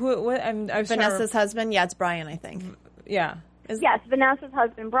that? What? I was Vanessa's husband? Yeah, it's Brian, I think. Yeah. Yes, Vanessa's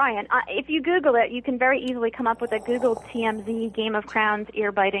husband, Brian. If you Google it, you can very easily come up with a Google TMZ Game of Crowns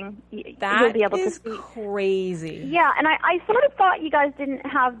ear biting. You'll be able is to see. Crazy. Yeah, and I sort of thought you guys didn't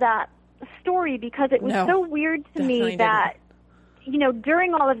have that story because it was No, so weird to me definitely that,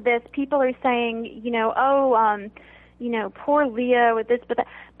 during all of this, people are saying, poor Leah with this, but that.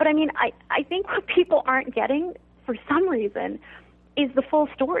 But I mean, I think what people aren't getting for some reason is the full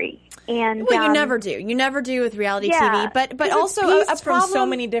story. And Well, you never do. You never do with reality Yeah. TV. But It's also a a piece problem from so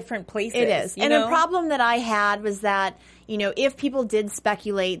many different places. It is. you And know? a problem that I had was that, if people did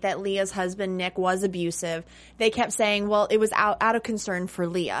speculate that Leah's husband, Nick, was abusive, they kept saying, well, it was out of concern for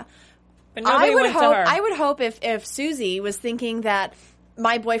Leah. But nobody went to her. I would hope if Susie was thinking that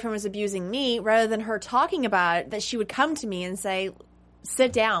my boyfriend was abusing me, rather than her talking about it, that she would come to me and say,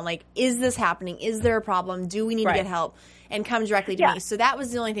 sit down. Like, is this happening? Is there a problem? Do we need to get help? And come directly to me. So that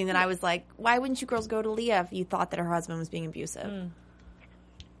was the only thing that I was like, why wouldn't you girls go to Leah if you thought that her husband was being abusive?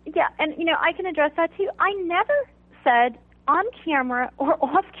 Yeah, and I can address that too. I never said on camera or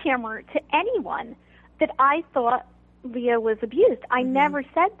off camera to anyone that I thought Leah was abused. I never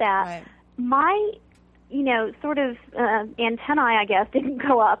said that. Right. My, sort of antennae, I guess, didn't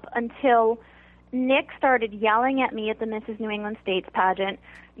go up until Nick started yelling at me at the Mrs. New England States pageant,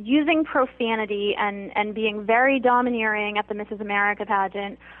 using profanity and being very domineering at the Mrs. America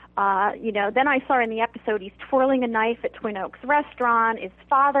pageant, Then I saw in the episode he's twirling a knife at Twin Oaks restaurant. His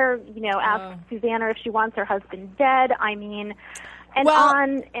father, asks Susanna if she wants her husband dead. I mean, and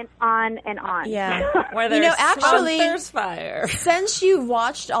on and on and on. Yeah. Where there's actually, smoke, there's fire. Since you've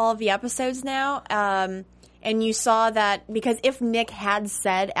watched all of the episodes now, and you saw that, because if Nick had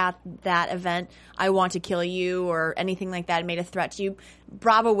said at that event, I want to kill you, or anything like that, and made a threat to you,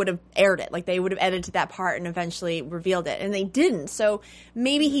 Bravo would have aired it. Like, they would have edited that part and eventually revealed it. And they didn't. So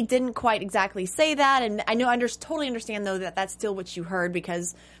maybe he didn't quite exactly say that. And I know, totally understand, though, that that's still what you heard,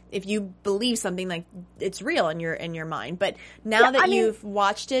 because if you believe something, like, it's real in your mind. But now that you've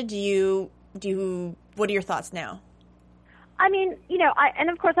watched it, what are your thoughts now? I mean, and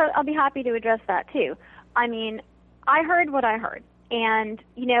of course I'll be happy to address that too. I mean, I heard what I heard. And,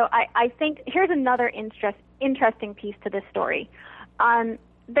 I think here's another interesting piece to this story.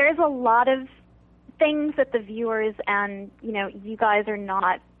 There's a lot of things that the viewers and, you guys are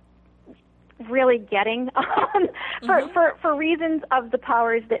not really getting for reasons of the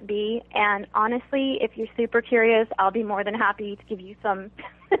powers that be. And honestly, if you're super curious, I'll be more than happy to give you some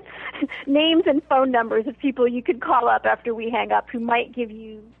names and phone numbers of people you could call up after we hang up who might give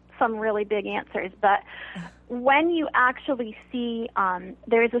you some really big answers. But when you actually see,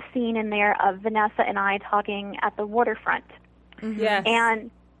 there's a scene in there of Vanessa and I talking at the waterfront. Yes.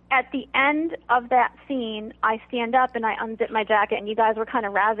 And at the end of that scene, I stand up and I unzip my jacket, and you guys were kind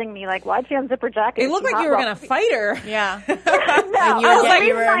of razzing me, like, why'd she unzip her jacket? It looked like you were going to fight her. Yeah. No,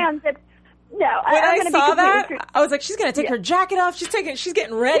 I unzipped. No, when I saw that, true. I was like, she's going to take her jacket off. She's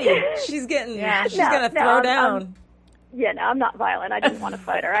getting ready. She's going to throw down. No, I'm not violent. I didn't want to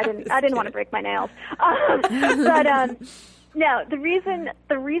fight her. I didn't want to break my nails. But no, the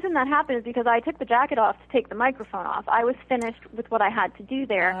reason that happened is because I took the jacket off to take the microphone off. I was finished with what I had to do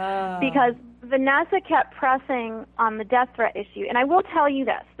there because Vanessa kept pressing on the death threat issue. And I will tell you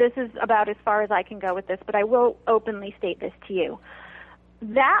this. This is about as far as I can go with this, but I will openly state this to you.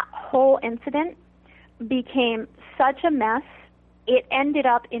 That whole incident became such a mess. It ended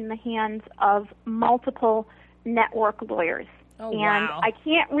up in the hands of multiple network lawyers. Oh, and wow. I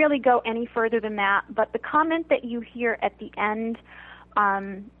can't really go any further than that, but the comment that you hear at the end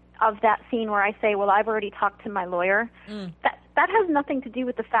of that scene where I say, well, I've already talked to my lawyer, that has nothing to do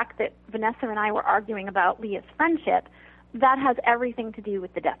with the fact that Vanessa and I were arguing about Leah's friendship. That has everything to do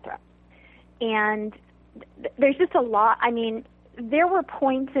with the death threat. And there's just a lot. I mean, there were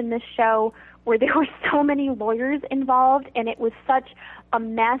points in this show where there were so many lawyers involved, and it was such a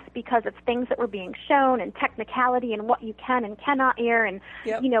mess because of things that were being shown and technicality and what you can and cannot air and,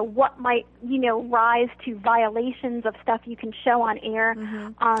 what might, rise to violations of stuff you can show on air.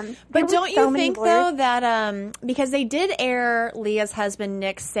 But don't you think, though, that because they did air Leah's husband,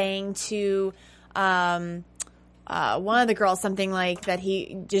 Nick, saying to one of the girls something like that,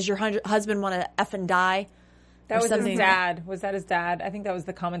 does your husband want to effing die? That was his dad. Was that his dad? I think that was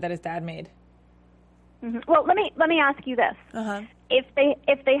the comment that his dad made. Well, let me ask you this: if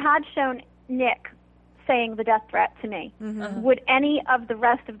they had shown Nick saying the death threat to me, would any of the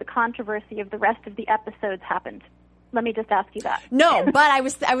rest of the controversy of the rest of the episodes happened? Let me just ask you that. No, but I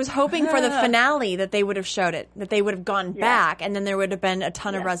was hoping for the finale that they would have showed it, that they would have gone back, and then there would have been a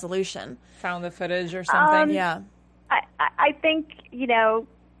ton of resolution. Found the footage or something. I think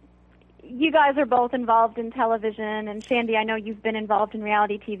you guys are both involved in television, and Shandy, I know you've been involved in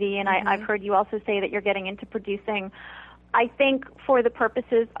reality TV, and I've heard you also say that you're getting into producing. I think for the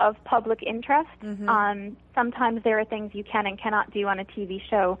purposes of public interest, sometimes there are things you can and cannot do on a TV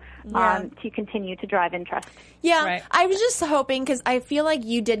show to continue to drive interest. Yeah, right. I was just hoping, because I feel like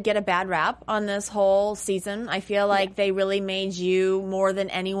you did get a bad rap on this whole season. I feel like they really made you, more than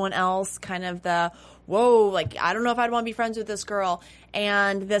anyone else, kind of the, whoa, like, I don't know if I'd want to be friends with this girl.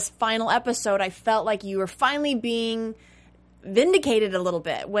 And this final episode, I felt like you were finally being vindicated a little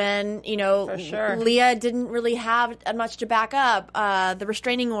bit when, For sure. Leah didn't really have much to back up the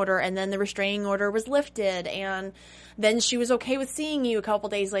restraining order, and then the restraining order was lifted, and then she was okay with seeing you a couple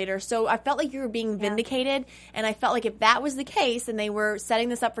days later. So I felt like you were being vindicated, and I felt like if that was the case and they were setting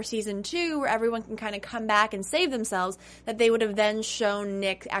this up for season 2 where everyone can kind of come back and save themselves, that they would have then shown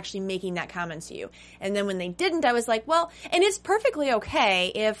Nick actually making that comment to you. And then when they didn't, I was like, well, and it's perfectly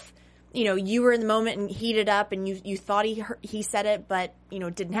okay if you were in the moment and heated up and you thought he said it, but,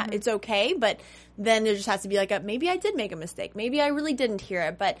 didn't have, it's okay. But then there just has to be like maybe I did make a mistake. Maybe I really didn't hear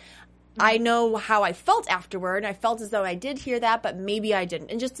it, but I know how I felt afterward, and I felt as though I did hear that, but maybe I didn't.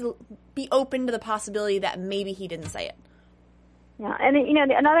 And just to be open to the possibility that maybe he didn't say it. Yeah. And,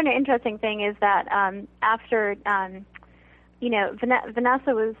 another interesting thing is that, after,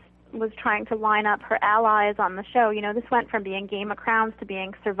 Vanessa was trying to line up her allies on the show. This went from being Game of Crowns to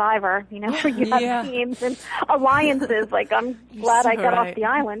being Survivor, where you have teams and alliances. Like, I'm glad I got off the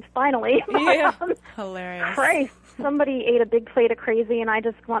island, finally. Yeah. Hilarious. Christ, somebody ate a big plate of crazy, and I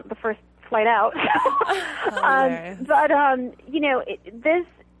just want the first flight out.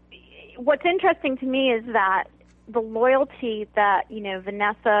 What's interesting to me is that the loyalty that,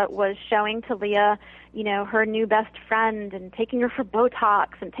 Vanessa was showing to Leah, her new best friend, and taking her for Botox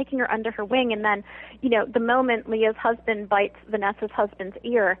and taking her under her wing. And then, the moment Leah's husband bites Vanessa's husband's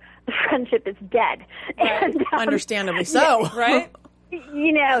ear, the friendship is dead. And, understandably so. Right?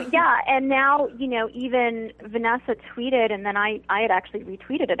 And now, even Vanessa tweeted, and then I had actually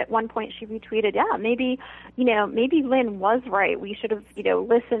retweeted it. At one point she retweeted, maybe Lynn was right. We should have,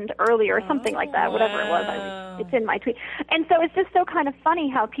 listened earlier or something like that, whatever it was. It's in my tweet. And so it's just so kind of funny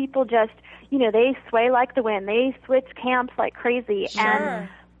how people just, they sway like the wind. They switch camps like crazy. Sure. And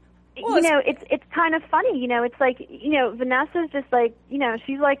it's kind of funny, it's like, Vanessa's just like,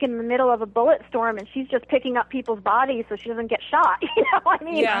 she's like in the middle of a bullet storm and she's just picking up people's bodies so she doesn't get shot.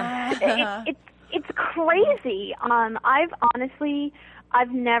 It's crazy.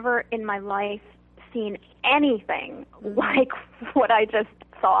 I've never in my life seen anything like what I just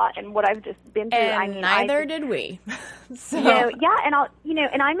saw and what I've just been through. And neither did we. So. And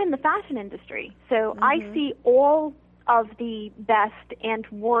and I'm in the fashion industry, so I see all of the best and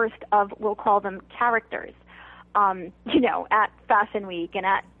worst of, we'll call them characters, at Fashion Week and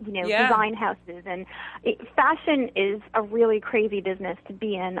at, design houses. And fashion is a really crazy business to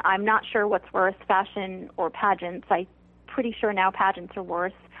be in. I'm not sure what's worse, fashion or pageants. I'm pretty sure now pageants are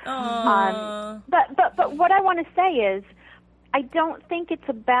worse. But what I want to say is, I don't think it's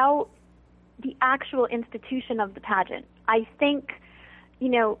about the actual institution of the pageant. I think,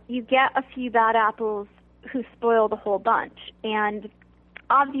 you get a few bad apples who spoil the whole bunch. And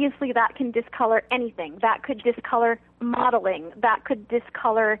obviously that can discolor anything. That could discolor modeling. That could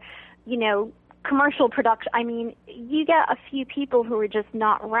discolor, commercial production. I mean, you get a few people who are just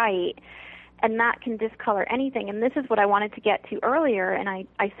not right, and that can discolor anything. And this is what I wanted to get to earlier, and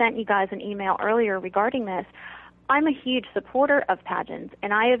I sent you guys an email earlier regarding this. I'm a huge supporter of pageants,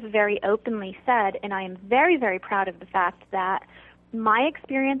 and I have very openly said, and I am very, very proud of the fact that my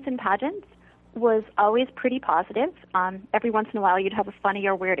experience in pageants was always pretty positive. Every once in a while you'd have a funny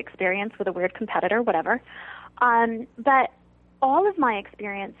or weird experience with a weird competitor, whatever. But all of my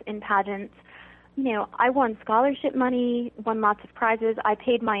experience in pageants, I won scholarship money, won lots of prizes. I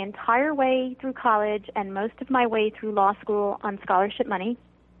paid my entire way through college and most of my way through law school on scholarship money.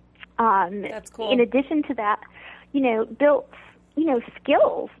 That's cool. In addition to that, built,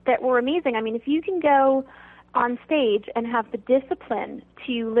 skills that were amazing. I mean, if you can go on stage and have the discipline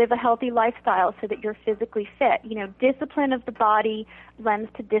to live a healthy lifestyle so that you're physically fit. Discipline of the body lends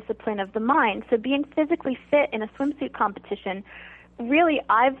to discipline of the mind. So being physically fit in a swimsuit competition, really,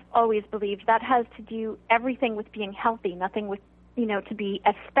 I've always believed that has to do everything with being healthy, nothing with, to be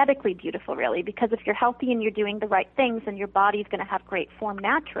aesthetically beautiful, really, because if you're healthy and you're doing the right things, then your body's going to have great form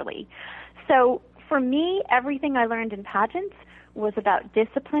naturally. So for me, everything I learned in pageants was about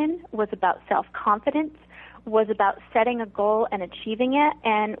discipline, was about self-confidence, was about setting a goal and achieving it,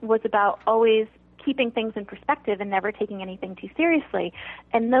 and was about always keeping things in perspective and never taking anything too seriously.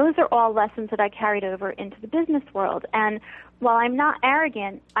 And those are all lessons that I carried over into the business world. And while I'm not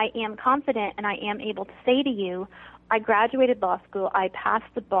arrogant, I am confident, and I am able to say to you, I graduated law school, I passed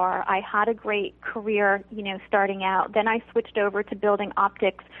the bar, I had a great career, starting out. Then I switched over to building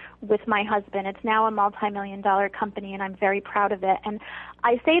optics with my husband. It's now a multi-million-dollar company, and I'm very proud of it. And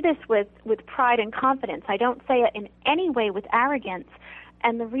I say this with pride and confidence. I don't say it in any way with arrogance.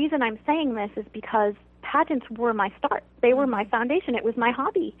 And the reason I'm saying this is because pageants were my start. They were my foundation. It was my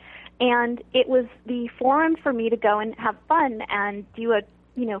hobby. And it was the forum for me to go and have fun and do a,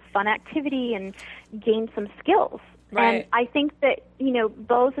 fun activity and gain some skills. Right. And I think that,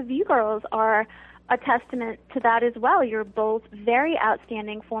 both of you girls are a testament to that as well. You're both very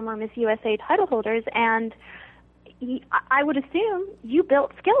outstanding former Miss USA title holders, and I would assume you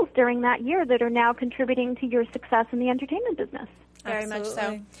built skills during that year that are now contributing to your success in the entertainment business. Very much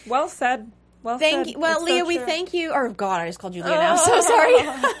so. Well said. Well thank said. you. Well, It's Leah, so we true. thank you. Or God, I just called you Leah now. So sorry.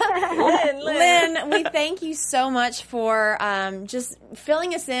 Lynn, we thank you so much for just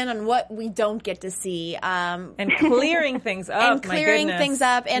filling us in on what we don't get to see. And clearing things up. And clearing my goodness. things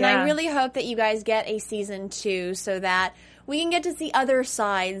up. And Yeah. I really hope that you guys get a season 2 so that we can get to see other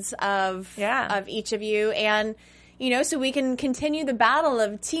sides of each of you. And, so we can continue the battle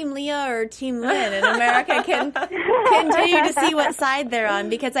of Team Leah or Team Lynn, and America can continue to see what side they're on,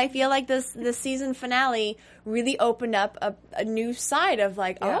 because I feel like this season finale really opened up a new side of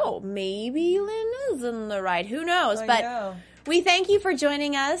maybe Lynn is in the right. Who knows? But we thank you for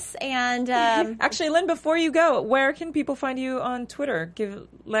joining us. And actually, Lynn, before you go, where can people find you on Twitter?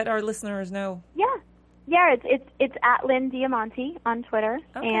 Let our listeners know. Yeah, it's at Lynn Diamante on Twitter,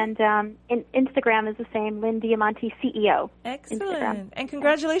 and Instagram is the same, Lynn Diamante CEO. Excellent. Instagram. And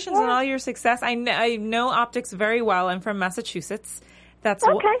congratulations on all your success. I know optics very well. I'm from Massachusetts. That's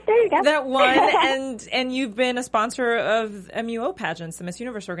okay. There you go. That one, and you've been a sponsor of MUO pageants, the Miss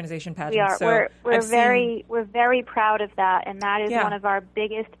Universe organization pageants. We are. So we're very proud of that, and that is one of our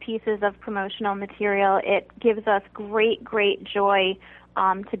biggest pieces of promotional material. It gives us great joy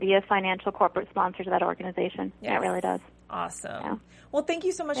to be a financial corporate sponsor to that organization. Yes. It really does. Awesome. Yeah. Well, thank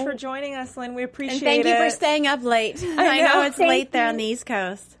you so much for joining us, Lynn. We appreciate it. And thank you for staying up late. I know it's late there on the East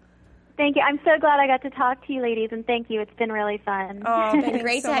Coast. Thank you. I'm so glad I got to talk to you ladies, and thank you. It's been really fun. Oh, it's been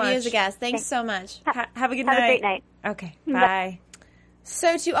great to have you as a guest. Thanks so much. Have a good night. Have a great night. Okay. Bye.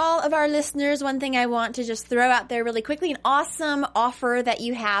 So to all of our listeners, one thing I want to just throw out there really quickly, an awesome offer that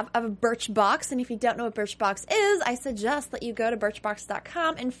you have of a Birchbox. And if you don't know what Birchbox is, I suggest that you go to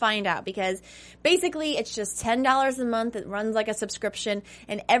Birchbox.com and find out, because basically it's just $10 a month. It runs like a subscription,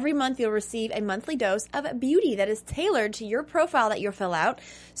 and every month you'll receive a monthly dose of beauty that is tailored to your profile that you'll fill out.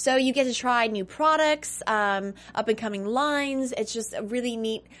 So you get to try new products, up and coming lines. It's just a really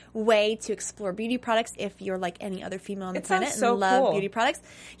neat way to explore beauty products if you're like any other female on the planet and love beauty products.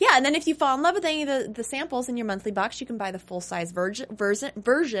 Yeah, and then if you fall in love with any of the samples in your monthly box, you can buy the full-size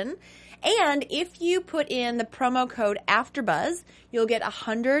version. And if you put in the promo code AFTERBUZZ, you'll get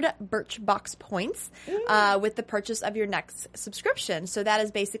 100 Birchbox points with the purchase of your next subscription. So that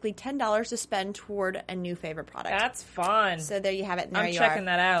is basically $10 to spend toward a new favorite product. That's fun. So there you have it. I'm checking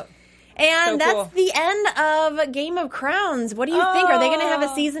that out. And that's the end of Game of Crowns. What do you think? Are they going to have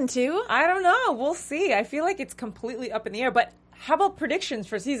a season 2? I don't know. We'll see. I feel like it's completely up in the air. But how about predictions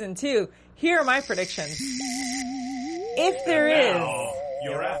for season 2? Here are my predictions. If there is...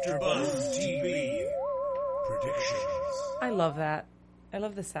 Your AfterBuzz TV predictions. I love that. I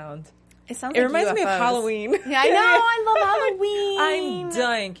love the sound. It sounds it like reminds UFOs. me of Halloween. Yeah, I know. I love Halloween. I'm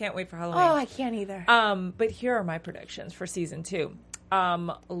dying. Can't wait for Halloween. Oh, I can't either. But here are my predictions for season 2.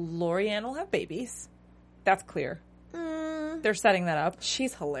 Lori-Ann will have babies. That's clear. They're setting that up.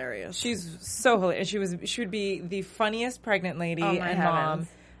 She's hilarious. She's so hilarious. She would be the funniest pregnant lady and heavens.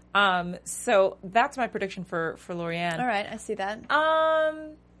 mom. So that's my prediction for Lori-Ann. All right, I see that.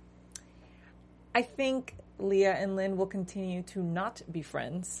 I think Leah and Lynn will continue to not be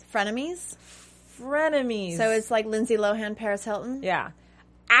friends. Frenemies? Frenemies. So it's like Lindsay Lohan, Paris Hilton? Yeah.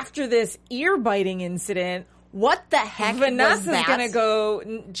 After this ear-biting incident, what the heck Vanessa's was that? going to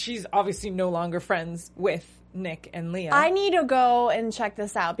go... She's obviously no longer friends with Nick and Leah. I need to go and check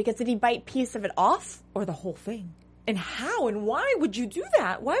this out, because did he bite a piece of it off? Or the whole thing? And how and why would you do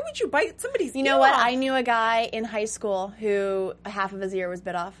that? Why would you bite somebody's ear You know what? off? I knew a guy in high school who half of his ear was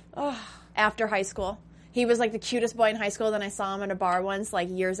bit off. After high school. He was like the cutest boy in high school. Then I saw him at a bar once, like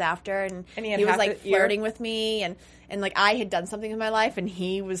years after, and he was like flirting with me, and like I had done something in my life, and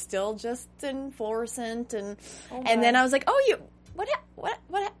he was still just in fluorescent, and then I was like, "Oh, what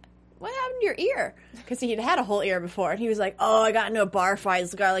happened to your ear?" Because he had a whole ear before, and he was like, "Oh, I got into a bar fight.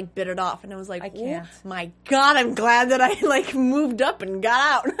 This guy like bit it off," and I was like, I can't. "Oh my God, I'm glad that I like moved up and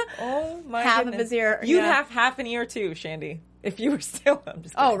got out." Oh my half goodness. of his ear. You'd have half an ear too, Shandy. If you were still, I'm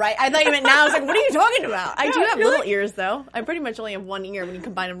just kidding. Oh, right. I thought you meant now. I was like, what are you talking about? I do have little ears, though. I pretty much only have one ear when you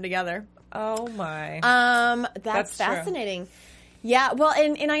combine them together. Oh, my. That's fascinating. True. Yeah, well,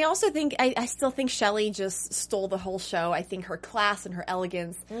 and I also think, I still think Shelley just stole the whole show. I think her class and her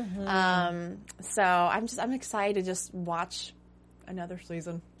elegance. Mm-hmm. So I'm excited to just watch another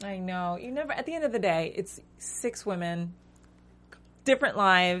season. I know. At the end of the day, it's 6 women, different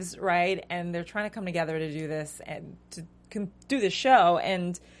lives, right? And they're trying to come together to do this and to do the show,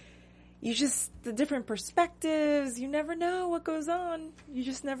 and the different perspectives, you never know what goes on. You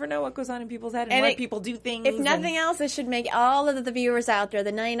just never know what goes on in people's head and why people do things. If nothing else, it should make all of the viewers out there,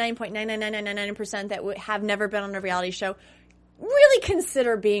 the 99.99999% that have never been on a reality show, really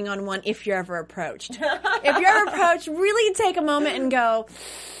consider being on one if you're ever approached. If you're ever approached, really take a moment and go,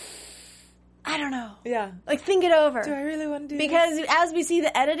 I don't know. Yeah. Like, think it over. Do I really want to do because this? as we see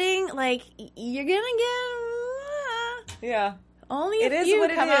the editing, like, you're going to get... Yeah. Only if you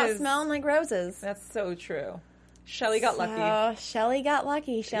come out smelling like roses. That's so true. Shelley got lucky. Shelley got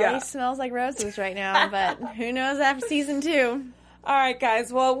lucky. Shelley smells like roses right now, but who knows after season 2. All right,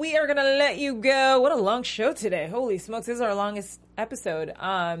 guys. Well, we are going to let you go. What a long show today. Holy smokes. This is our longest episode.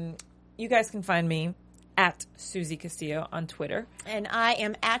 You guys can find me at Susie Castillo on Twitter. And I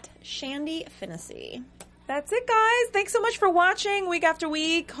am at Shandy Finnessy. That's it, guys. Thanks so much for watching week after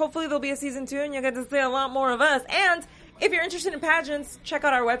week. Hopefully there'll be a season 2 and you'll get to see a lot more of us. And if you're interested in pageants, check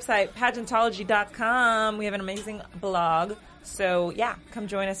out our website, pageantology.com. We have an amazing blog. So, yeah, come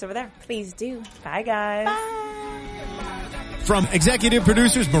join us over there. Please do. Bye, guys. Bye. From executive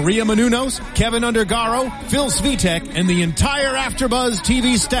producers Maria Menounos, Kevin Undergaro, Phil Svitek, and the entire AfterBuzz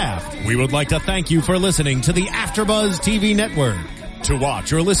TV staff, we would like to thank you for listening to the AfterBuzz TV network. To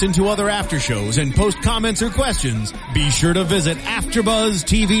watch or listen to other after shows and post comments or questions, be sure to visit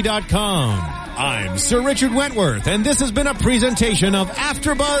AfterBuzzTV.com. I'm Sir Richard Wentworth, and this has been a presentation of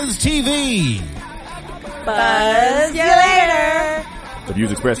AfterBuzz TV. Buzz you later. The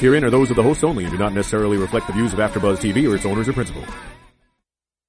views expressed herein are those of the host only and do not necessarily reflect the views of AfterBuzz TV or its owners or principals.